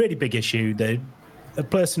had a really big issue. A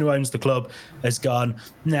person who owns the club has gone,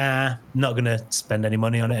 nah, not going to spend any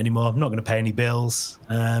money on it anymore. I'm not going to pay any bills.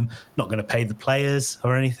 Not going to pay the players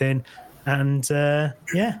or anything. And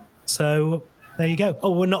so there you go.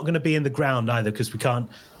 Oh, we're not going to be in the ground either because we can't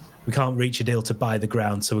reach a deal to buy the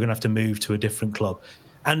ground. So we're going to have to move to a different club.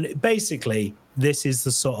 And basically, this is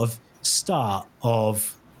the sort of start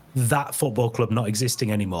of that football club not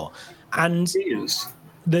existing anymore. And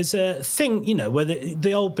there's a thing, you know, where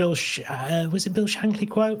the old was it Bill Shankly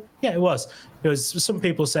quote? Yeah, it was. Because some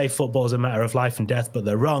people say football is a matter of life and death, but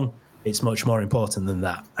they're wrong. It's much more important than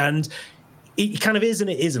that. And it kind of is and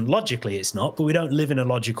it isn't. Logically, it's not, but we don't live in a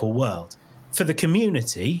logical world. For the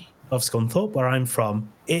community of Scunthorpe, where I'm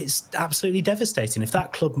from, it's absolutely devastating. If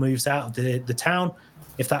that club moves out of the town,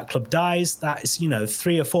 if that club dies, that is, you know,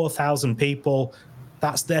 3,000 or 4,000 people.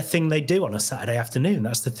 That's their thing they do on a Saturday afternoon.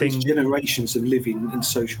 That's the thing. It's generations of living and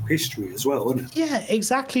social history as well, isn't it? Yeah,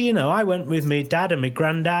 exactly. You know, I went with my dad and my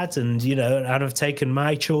granddad, and, you know, and I've taken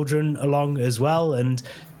my children along as well. And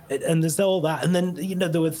there's all that. And then, you know,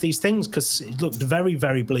 there were these things because it looked very,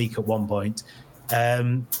 very bleak at one point.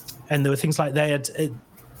 And there were things like they had,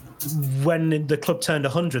 when the club turned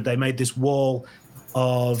 100, they made this wall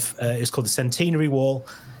of, it's called the Centenary Wall.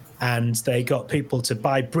 And they got people to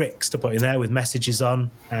buy bricks to put in there with messages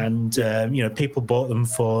on. And, you know, people bought them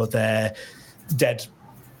for their dead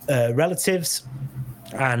relatives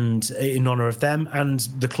and in honour of them. And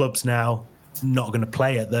the club's now not going to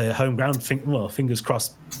play at the home ground. Fingers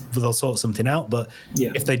crossed they'll sort something out. But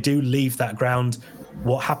if they do leave that ground,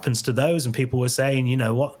 what happens to those? And people were saying, you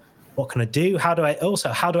know, what can I do? How do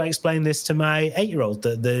I explain this to my 8-year-old?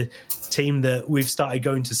 That the team that we've started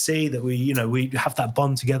going to see, that we have that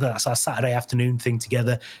bond together. That's our Saturday afternoon thing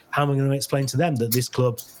together. How am I going to explain to them that this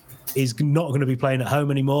club is not going to be playing at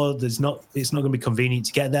home anymore? It's not going to be convenient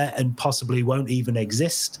to get there and possibly won't even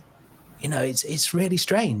exist. You know, it's really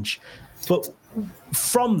strange. But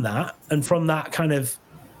from that kind of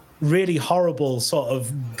really horrible sort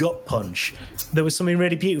of gut punch, there was something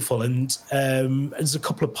really beautiful. And there's a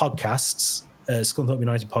couple of podcasts, Scunthorpe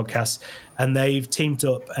United podcasts, and they've teamed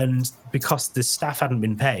up, and because the staff hadn't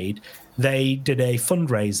been paid, they did a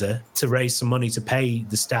fundraiser to raise some money to pay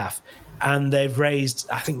the staff. And they've raised,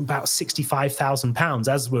 I think, about £65,000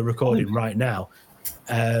 as we're recording right now,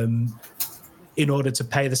 in order to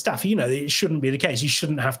pay the staff. You know, it shouldn't be the case. You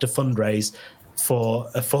shouldn't have to fundraise for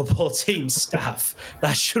a football team's staff.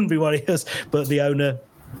 That shouldn't be what it is. But the owner,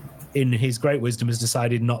 in his great wisdom, has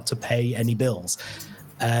decided not to pay any bills.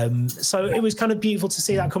 So it was kind of beautiful to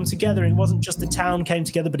see that come together. It wasn't just the town came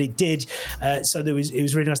together, but it did. So it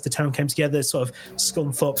was really nice. The town came together. Sort of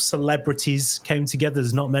Scunthorpe celebrities came together.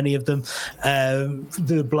 There's not many of them.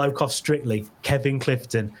 The bloke off Strictly, Kevin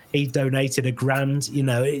Clifton, he donated £1,000. You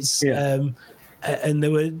know, it's and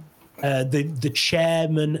there were the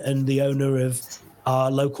chairman and the owner of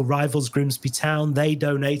our local rivals, Grimsby Town. They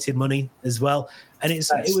donated money as well. And it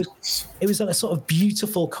was a sort of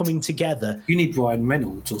beautiful coming together. You need Ryan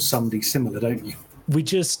Reynolds or somebody similar, don't you? We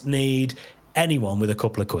just need anyone with a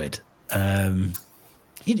couple of quid.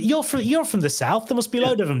 You're from the south. There must be a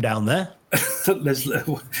load of them down there.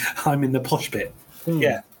 I'm in the posh bit.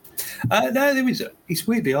 Yeah. No, it's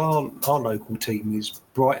weirdly our local team is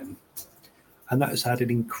Brighton, and that has had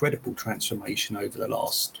an incredible transformation over the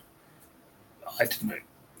last,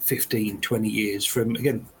 15, 20 years. From,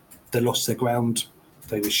 again, they lost their ground,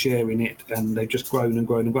 they were sharing it, and they've just grown and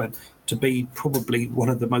grown and grown to be probably one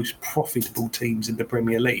of the most profitable teams in the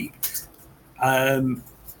Premier League. And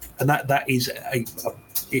that is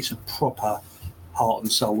it's a proper heart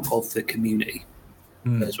and soul of the community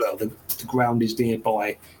as well. The ground is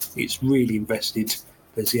nearby. It's really invested.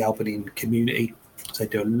 There's the Albanian community. So they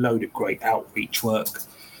do a load of great outreach work.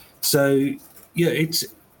 So yeah,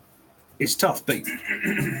 it's tough, but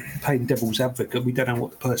playing devil's advocate, we don't know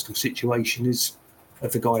what the personal situation is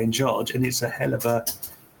of the guy in charge, and it's a hell of a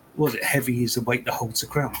heavy is the weight that holds the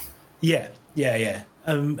crown. Yeah.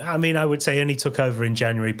 I mean, I would say only took over in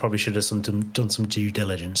January. Probably should have done some due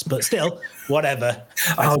diligence, but still, whatever.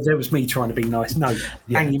 There was me trying to be nice. No,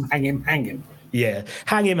 hang him. Yeah,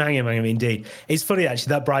 hang him, indeed. It's funny,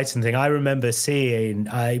 actually, that Brighton thing. I remember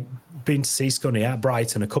I've been to see Scunny at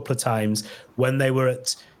Brighton a couple of times when they were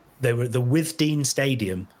at the Withdean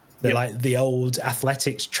Stadium, like the old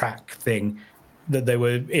athletics track thing that they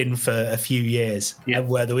were in for a few years,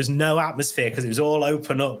 where there was no atmosphere because it was all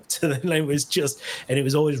open up to it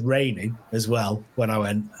was always raining as well when I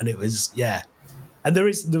went, and it was and there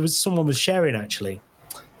was someone was sharing actually.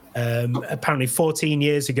 Apparently 14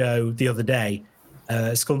 years ago the other day,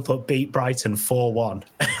 Scunthorpe beat Brighton 4-1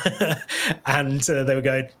 and they were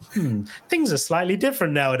going, things are slightly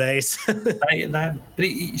different nowadays. But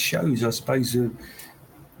it shows, I suppose,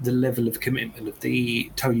 the level of commitment of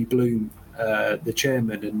the Tony Bloom, the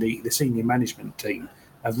chairman, and the senior management team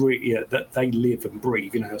have really, that they live and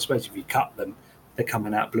breathe. I suppose if you cut them, they're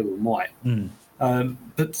coming out blue and white.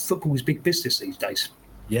 But football is big business these days.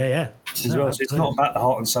 Yeah. As well. So it's not about the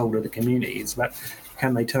heart and soul of the community. It's about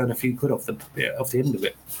can they turn a few quid off the end of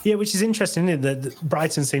it. Yeah, which is interesting, isn't it? That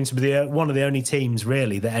Brighton seems to be one of the only teams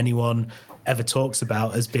really that anyone ever talks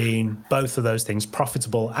about as being both of those things,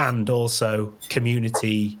 profitable and also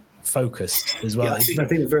community focused as well. Yeah, I think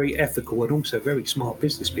they're very ethical and also very smart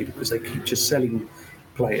business people, because they keep just selling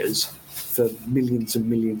players for millions and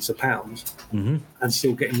millions of pounds and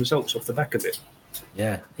still getting results off the back of it.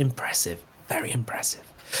 Yeah, impressive. Very impressive.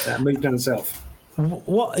 Move down south.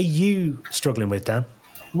 What are you struggling with, Dan?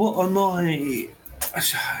 What am I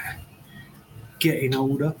getting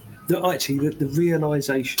older? The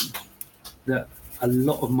realisation that a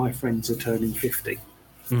lot of my friends are turning 50.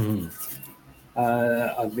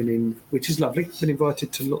 I've been in, which is lovely, been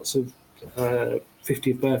invited to lots of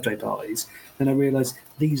 50th birthday parties, and I realise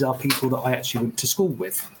these are people that I actually went to school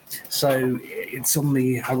with. So it's on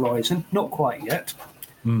the horizon, not quite yet,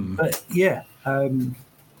 but yeah.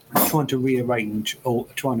 Trying to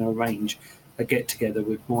arrange a get together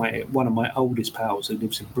with one of my oldest pals who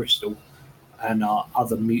lives in Bristol, and our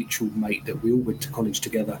other mutual mate that we all went to college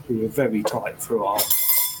together. We were very tight through our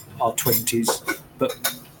 20s, but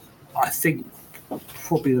I think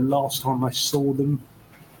probably the last time I saw them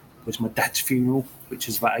was my dad's funeral, which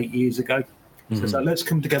is about 8 years ago. So it's like, let's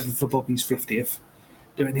come together for Bobby's 50th.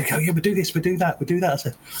 And they go, yeah, we'll do this, we'll do that. I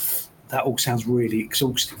said, that all sounds really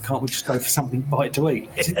exhausting. Can't we just go for something bite to eat?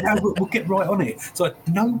 I said, no, we'll get right on it. It's like,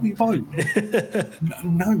 no, we won't.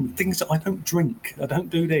 No, things that I don't drink. I don't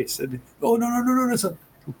do this. And, no. So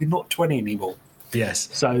we're not 20 anymore. Yes.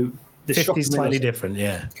 So the 50 is slightly different,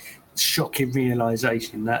 yeah. Shocking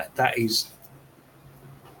realisation that is,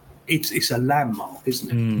 it's a landmark,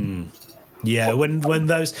 isn't it? Yeah, when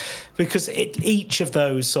those, because each of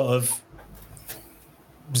those sort of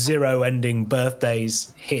zero ending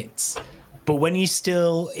birthdays hits, but when you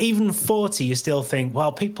still, even 40, you still think,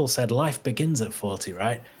 well, people said life begins at 40,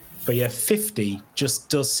 right? But yeah, 50 just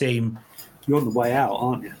does seem, you're on the way out,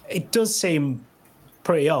 aren't you? It does seem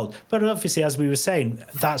pretty old. But obviously, as we were saying,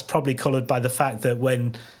 that's probably coloured by the fact that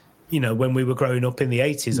when we were growing up in the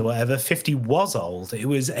 80s or whatever, 50 was old. It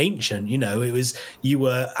was ancient, it was, you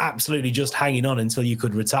were absolutely just hanging on until you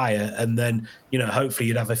could retire. And then, hopefully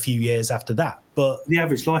you'd have a few years after that. But the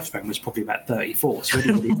average lifespan was probably about 34. So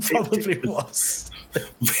it probably was.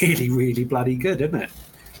 Really, really bloody good, isn't it?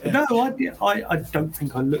 Yeah. No, I don't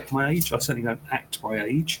think I look my age. I certainly don't act my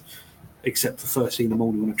age, except for first thing in the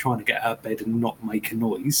morning when I'm trying to get out of bed and not make a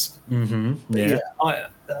noise. Yeah.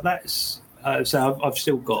 That's so I've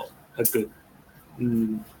still got a good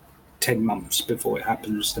 10 months before it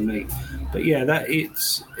happens to me. But yeah,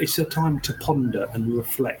 it's a time to ponder and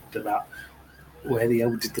reflect about where the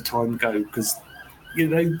hell did the time go, because they're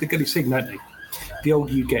going to sing, don't they? The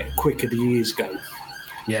older you get, quicker the years go.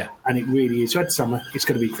 Yeah. And it really is. You had summer, it's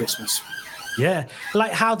going to be Christmas. Yeah.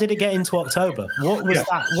 Like, how did it get into October? What was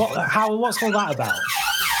that? What's all that about?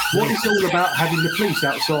 What is it all about having the police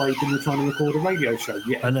outside when you're trying to record a radio show?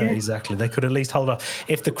 Yeah, I know, exactly. They could at least hold off.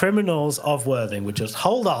 If the criminals of Worthing would just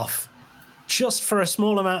hold off just for a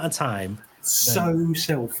small amount of time. So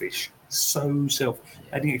selfish. So selfish.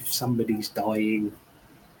 And if somebody's dying,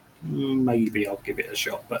 maybe I'll give it a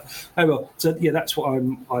shot. But oh well. So yeah, that's what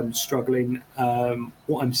I'm struggling.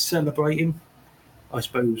 What I'm celebrating, I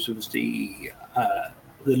suppose, was the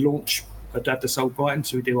launch at Dad the Soul Brighton.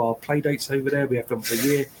 So we do our play dates over there. We have them for a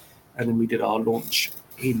year, and then we did our launch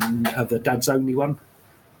in the Dad's Only one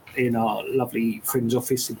in our lovely friend's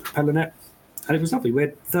office in Pellernet, and it was lovely. We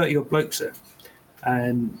had 30 odd blokes there,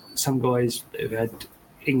 and some guys who had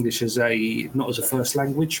English as not as a first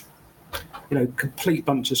language, complete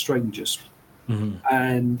bunch of strangers.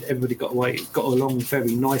 And everybody got along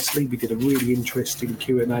very nicely. We did a really interesting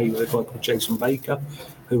Q&A with a guy called Jason Baker,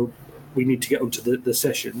 who we need to get onto the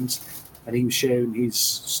sessions, and he was sharing his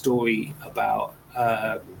story about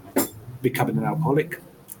becoming an alcoholic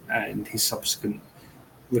and his subsequent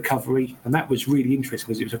recovery. And that was really interesting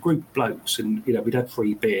because it was a group of blokes, and we'd had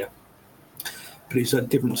free beer, but it's a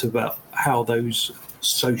difference about how those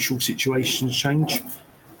social situations change.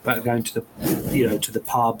 About going to the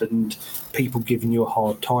pub and people giving you a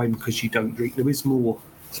hard time because you don't drink. There is more,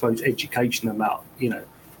 I suppose, education about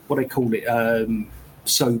what they call it,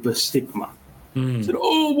 sober stigma. So,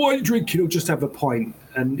 why are you drinking? Or just have a pint.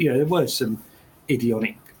 And there were some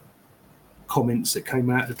idiotic comments that came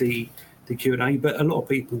out of the Q&A, but a lot of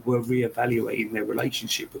people were reevaluating their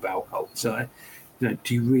relationship with alcohol. So,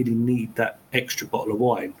 do you really need that extra bottle of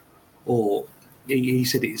wine? Or he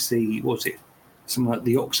said it's something like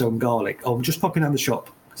the oxo and garlic. Oh, I'm just popping down the shop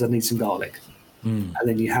because I need some garlic. And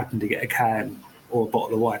then you happen to get a can or a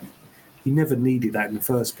bottle of wine. You never needed that in the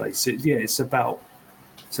first place. So, it's about,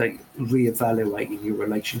 reevaluating your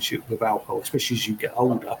relationship with alcohol, especially as you get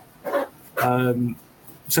older. I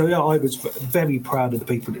was very proud of the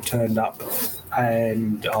people that turned up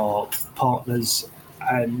and our partners.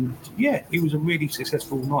 And, it was a really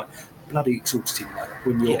successful night. Bloody exhausting though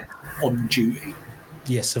when you're on duty.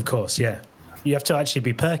 Yes, of course, yeah. You have to actually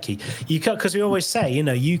be perky. You can't, because we always say,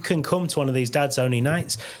 you can come to one of these dads only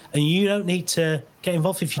nights and you don't need to get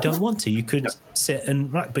involved if you don't want to. You could sit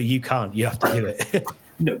and write, but you can't. You have to do it.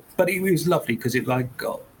 No, but it was lovely because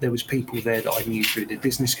there was people there that I knew through the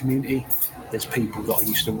business community. There's people that I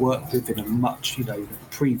used to work with in a much,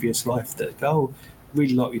 previous life that go,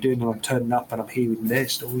 really like what you're doing, and I'm turning up and I'm hearing their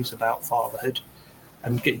stories about fatherhood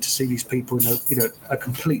and getting to see these people in a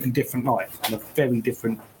completely different light and a very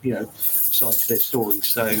different, side to their stories.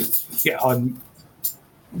 So, I'm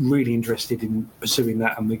really interested in pursuing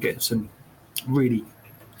that, and we get some really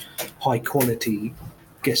high quality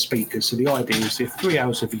guest speakers. So the idea is 3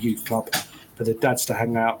 hours of a youth club for the dads to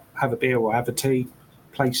hang out, have a beer or have a tea,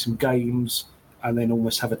 play some games, and then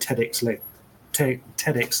almost have a TEDx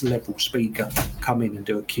level speaker come in and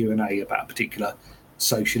do a Q&A about a particular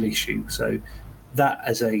social issue. So that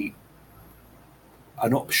as an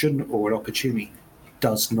option or an opportunity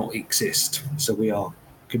does not exist. So we are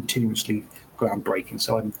continuously groundbreaking.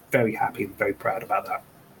 So I'm very happy and very proud about that.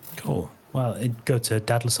 Cool. Well, go to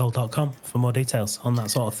dadlesssoul.com for more details on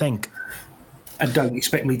that sort of thing. And don't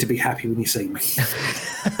expect me to be happy when you see me.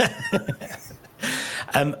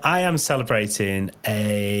 I am celebrating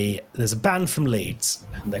there's a band from Leeds.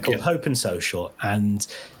 They're called Hope and Social, and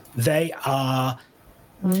they are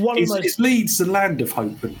one of the most... Is Leeds the land of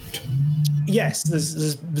hope? Yes,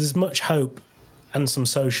 there's much hope and some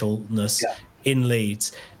socialness in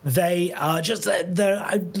Leeds. They are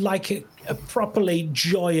they're like a properly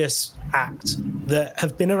joyous act that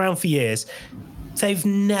have been around for years. They've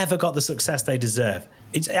never got the success they deserve.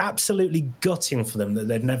 It's absolutely gutting for them that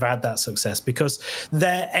they've never had that success, because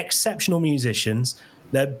they're exceptional musicians.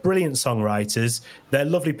 They're brilliant songwriters. They're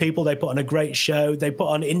lovely people. They put on a great show. They put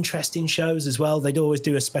on interesting shows as well. They'd always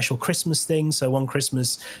do a special Christmas thing. So one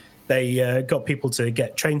Christmas, they got people to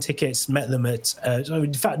get train tickets, met them at...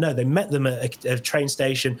 they met them at a train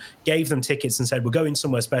station, gave them tickets and said, we're going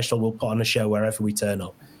somewhere special. We'll put on a show wherever we turn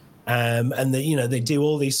up. And they do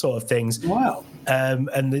all these sort of things. Wow.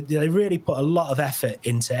 And they really put a lot of effort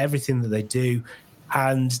into everything that they do.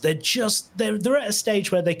 And they're at a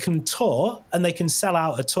stage where they can tour and they can sell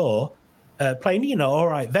out a tour, playing, all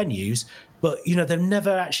right venues, but, they've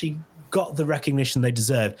never actually got the recognition they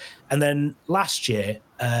deserve. And then last year,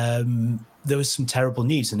 there was some terrible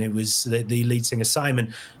news, and it was the lead singer,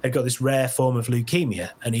 Simon, had got this rare form of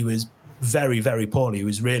leukemia, and he was very, very poorly. He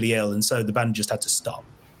was really ill, and so the band just had to stop.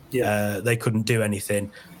 Yeah. They couldn't do anything.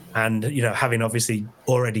 And, having obviously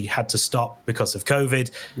already had to stop because of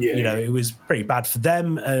COVID, it was pretty bad for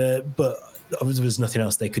them, but there was nothing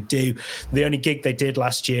else they could do. The only gig they did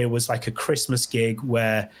last year was like a Christmas gig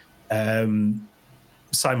where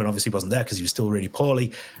Simon obviously wasn't there because he was still really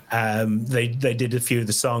poorly. They did a few of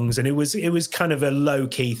the songs, and it was kind of a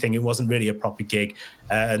low-key thing. It wasn't really a proper gig.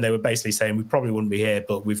 And they were basically saying, we probably wouldn't be here,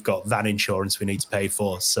 but we've got van insurance we need to pay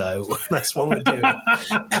for. So that's what we're doing.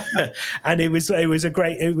 And it was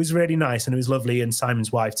really nice, and it was lovely. And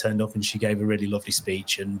Simon's wife turned up and she gave a really lovely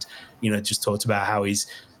speech, and, just talked about how he's,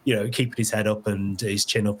 keeping his head up and his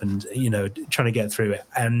chin up and, trying to get through it.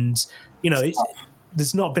 And,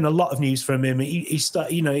 there's not been a lot of news from him. He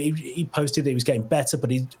posted that he was getting better,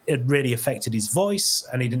 but it really affected his voice,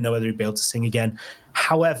 and he didn't know whether he'd be able to sing again.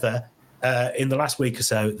 However, in the last week or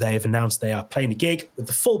so, they have announced they are playing a gig with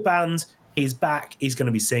the full band. He's back. He's going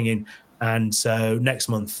to be singing. And so next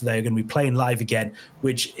month, they're going to be playing live again,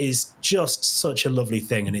 which is just such a lovely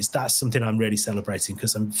thing. And that's something I'm really celebrating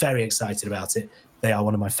because I'm very excited about it. They are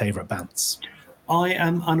one of my favourite bands. I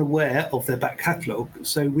am unaware of their back catalogue,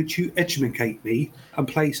 so would you educate me and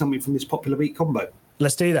play something from this popular beat combo?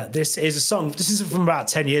 Let's do that. This is a song. This is from about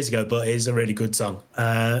 10 years ago, but it is a really good song.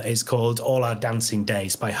 It's called All Our Dancing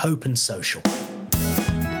Days by Hope and Social.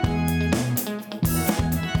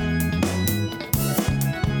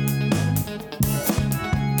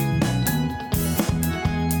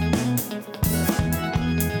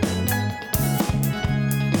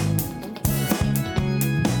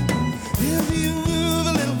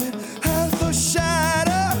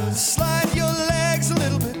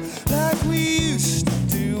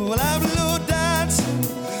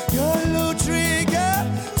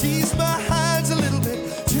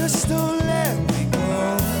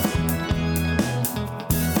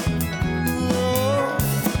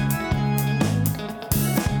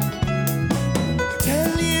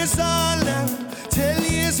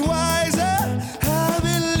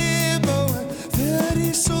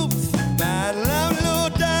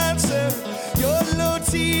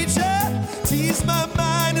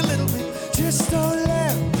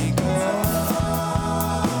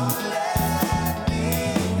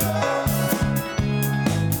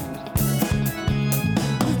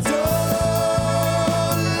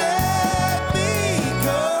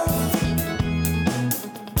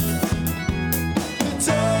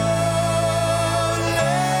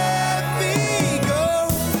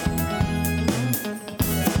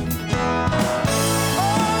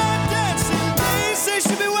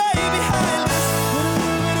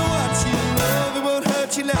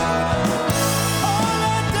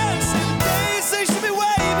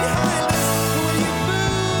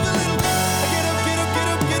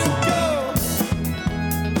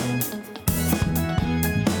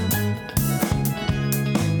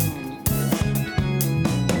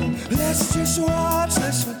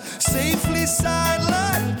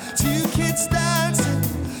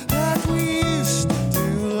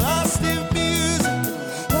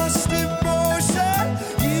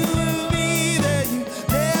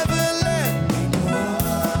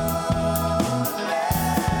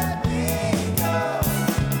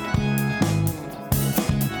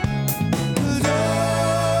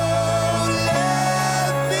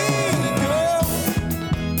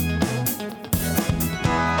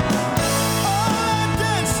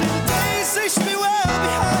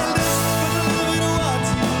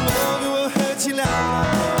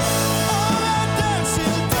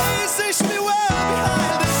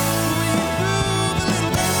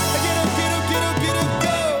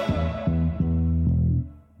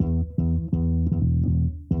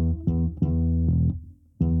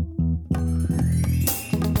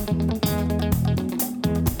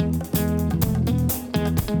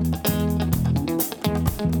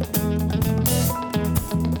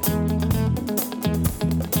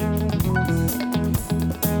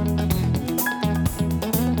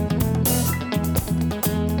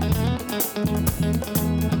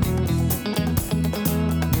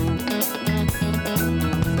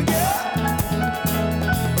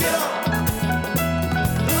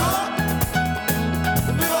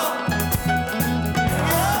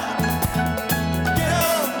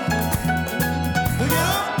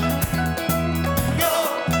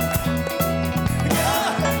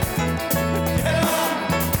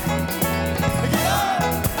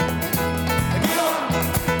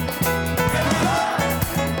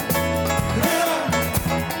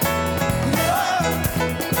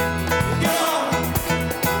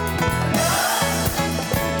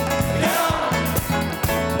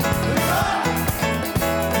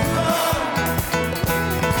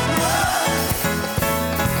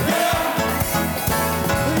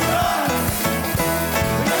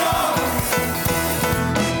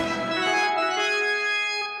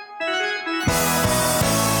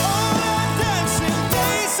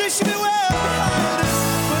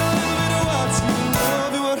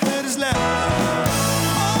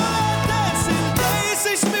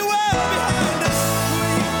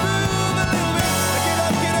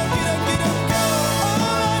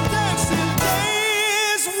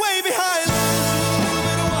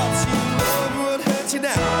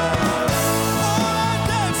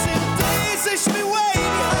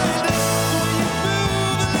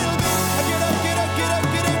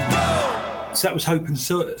 So that was Hope and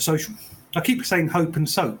Social. I keep saying Hope and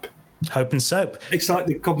Soap. Hope and Soap. It's like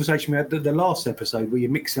the conversation we had the last episode where you're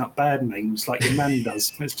mixing up bad names like your man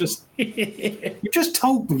does. It's just you've just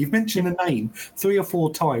told me you've mentioned a name 3 or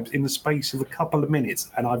 4 times in the space of a couple of minutes,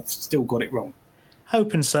 and I've still got it wrong.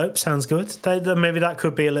 Hope and Soap sounds good. Maybe that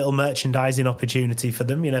could be a little merchandising opportunity for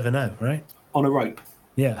them. You never know, right? On a rope.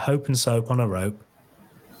 Yeah, Hope and Soap on a rope.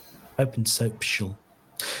 Hope and Soap shul.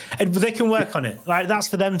 And they can work on it. Like, that's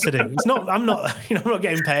for them to do. It's not. I'm not. I'm not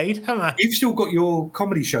getting paid, am I? You've still got your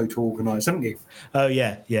comedy show to organise, haven't you? Oh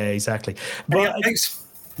yeah, exactly. But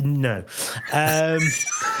no, the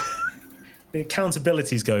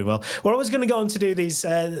accountability is going well. Well, I was going to go on to do these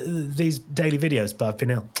daily videos, but I've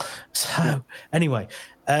been ill. So anyway,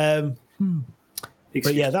 but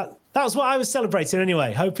yeah, that was what I was celebrating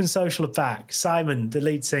anyway. Hope and Social are back. Simon, the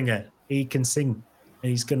lead singer, he can sing.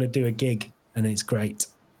 He's going to do a gig, and it's great.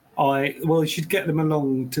 You should get them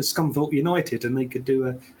along to Scunthorpe United, and they could do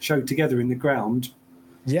a show together in the ground.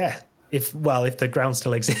 Yeah, if the ground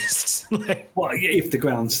still exists. Well, if the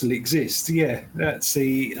ground still exists, yeah, that's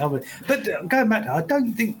the other. But going back, I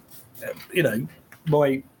don't think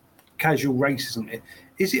my casual racism.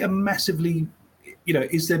 Is it a massively,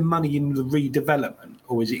 is there money in the redevelopment,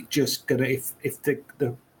 or is it just gonna if the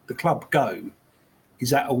club go?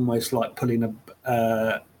 Is that almost like pulling a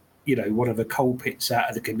one of the coal pits out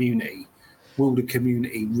of the community? Will the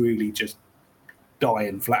community really just die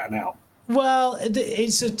and flatten out? Well,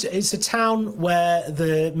 it's a town where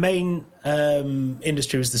the main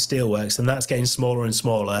industry is the steelworks, and that's getting smaller and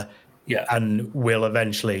smaller. Yeah, and will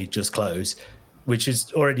eventually just close, which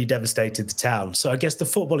has already devastated the town. So I guess the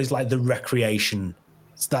football is like the recreation.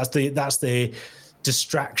 That's the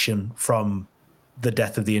distraction from the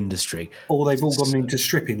death of the industry. Or they've all gone into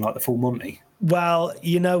stripping like the Full Monty. Well,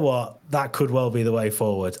 you know what? That could well be the way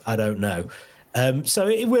forward. I don't know. So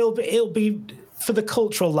it'll be for the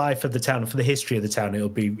cultural life of the town, for the history of the town. It'll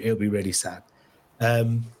be really sad.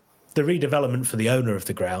 The redevelopment for the owner of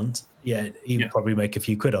the ground, he'll probably make a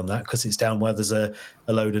few quid on that because it's down where there's a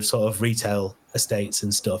load of sort of retail estates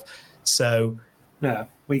and stuff. So yeah,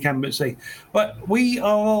 we can but see. But we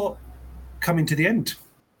are coming to the end.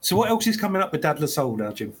 So what else is coming up with Dadler Soul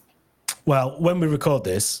now, Jim? Well, when we record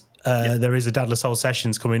this, there is a Dadler Soul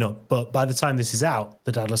Sessions coming up, but by the time this is out,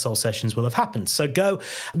 the Dadler Soul Sessions will have happened. So go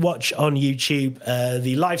watch on YouTube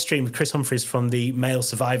the live stream with Chris Humphries from the Male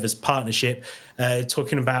Survivors Partnership,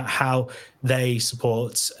 talking about how they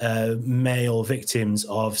support male victims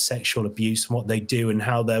of sexual abuse and what they do and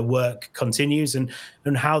how their work continues and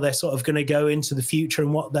how they're sort of going to go into the future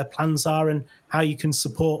and what their plans are and how you can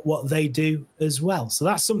support what they do as well. So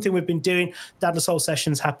that's something we've been doing. Dadler Soul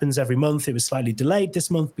Sessions happens every month. It was slightly delayed this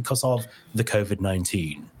month because of the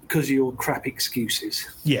COVID-19. Because of your crap excuses.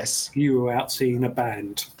 Yes. You were out seeing a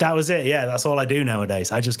band. That was it, yeah. That's all I do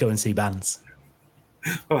nowadays. I just go and see bands.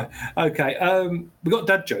 All right. Okay. We got a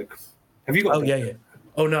dad joke. Have you got? Oh, yeah.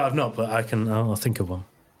 Oh, no, I've not, but I'll think of one.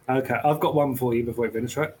 Okay. I've got one for you before we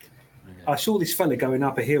finish, right? Okay. I saw this fella going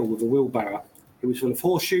up a hill with a wheelbarrow. It was full of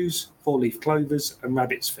horseshoes, 4-leaf clovers, and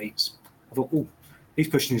rabbit's feet. I thought, oh, he's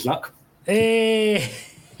pushing his luck. Hey.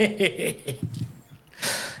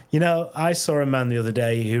 You know, I saw a man the other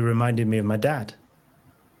day who reminded me of my dad.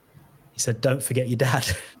 He said, "Don't forget your dad."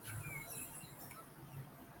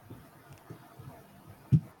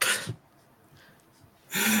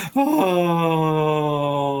 Oh,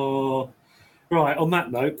 right. On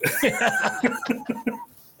that note,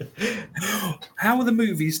 how are the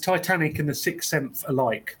movies Titanic and The Sixth Sense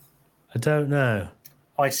alike? I don't know.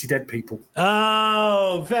 Icy dead people.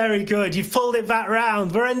 Oh, very good. You've pulled it back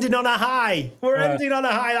round. We're ending on a high. Ending on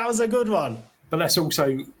a high. That was a good one. But that's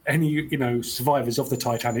also any, survivors of the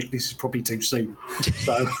Titanic. This is probably too soon.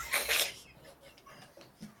 So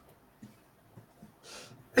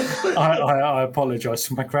I apologise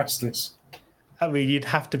for my crassness. I mean, you'd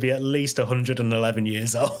have to be at least 111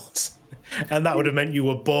 years old. And that would have meant you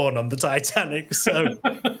were born on the Titanic. So,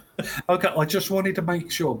 okay, I just wanted to make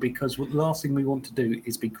sure because the last thing we want to do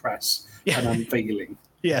is be crass and unfeeling.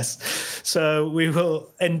 Yes. So we will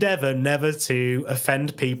endeavour never to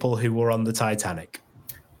offend people who were on the Titanic.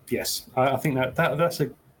 Yes, I think that's a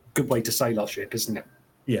good way to sail our ship, isn't it?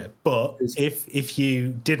 Yeah, but if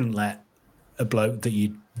you didn't let a bloke that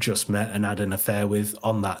you just met and had an affair with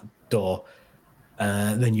on that door,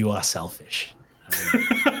 then you are selfish.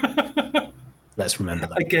 Let's remember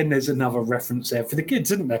that. Again, there's another reference there for the kids,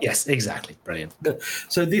 isn't there? Yes, exactly. Brilliant.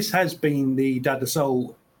 So this has been the Dad the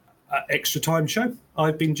Soul Extra Time show.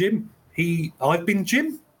 I've been Jim. I've been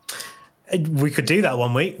Jim. We could do that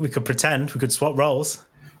one week. We could pretend. We could swap roles.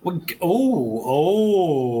 Now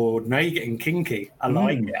you're getting kinky. I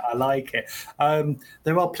like it.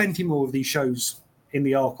 There are plenty more of these shows in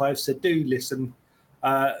the archives, so do listen.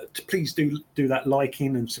 Please do that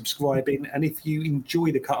liking and subscribing. And if you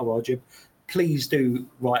enjoy the cut of our jib, please do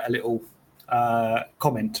write a little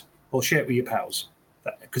comment or share it with your pals.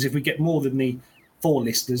 Because if we get more than the 4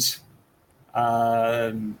 listeners,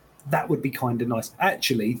 that would be kind of nice.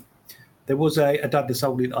 Actually, there was a dad that's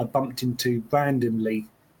old that I bumped into randomly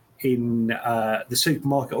in the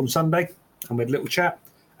supermarket on Sunday, and we had a little chat,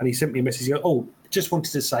 and he sent me a message. He goes, "Oh, just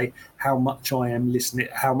wanted to say how much I am listening,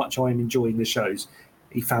 how much I am enjoying the shows."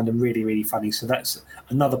 He found them really, really funny. So that's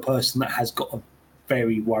another person that has got a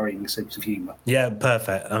very worrying sense of humour. Yeah,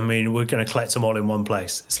 perfect. I mean, we're going to collect them all in one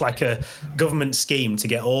place. It's like a government scheme to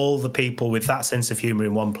get all the people with that sense of humour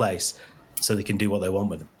in one place so they can do what they want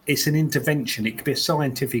with them. It's an intervention. It could be a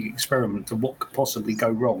scientific experiment of what could possibly go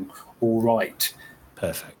wrong or right.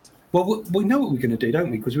 Perfect. Well, we know what we're going to do,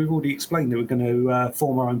 don't we? Because we've already explained that we're going to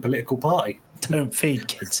form our own political party. Don't feed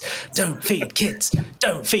kids. Don't feed kids.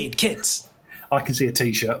 Don't feed kids. I can see a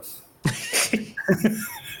T-shirt.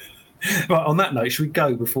 Right, on that note, should we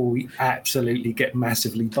go before we absolutely get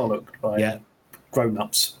massively bollocked by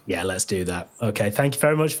grown-ups? Yeah, let's do that. Okay, thank you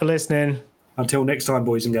very much for listening. Until next time,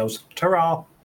 boys and girls. Ta-ra!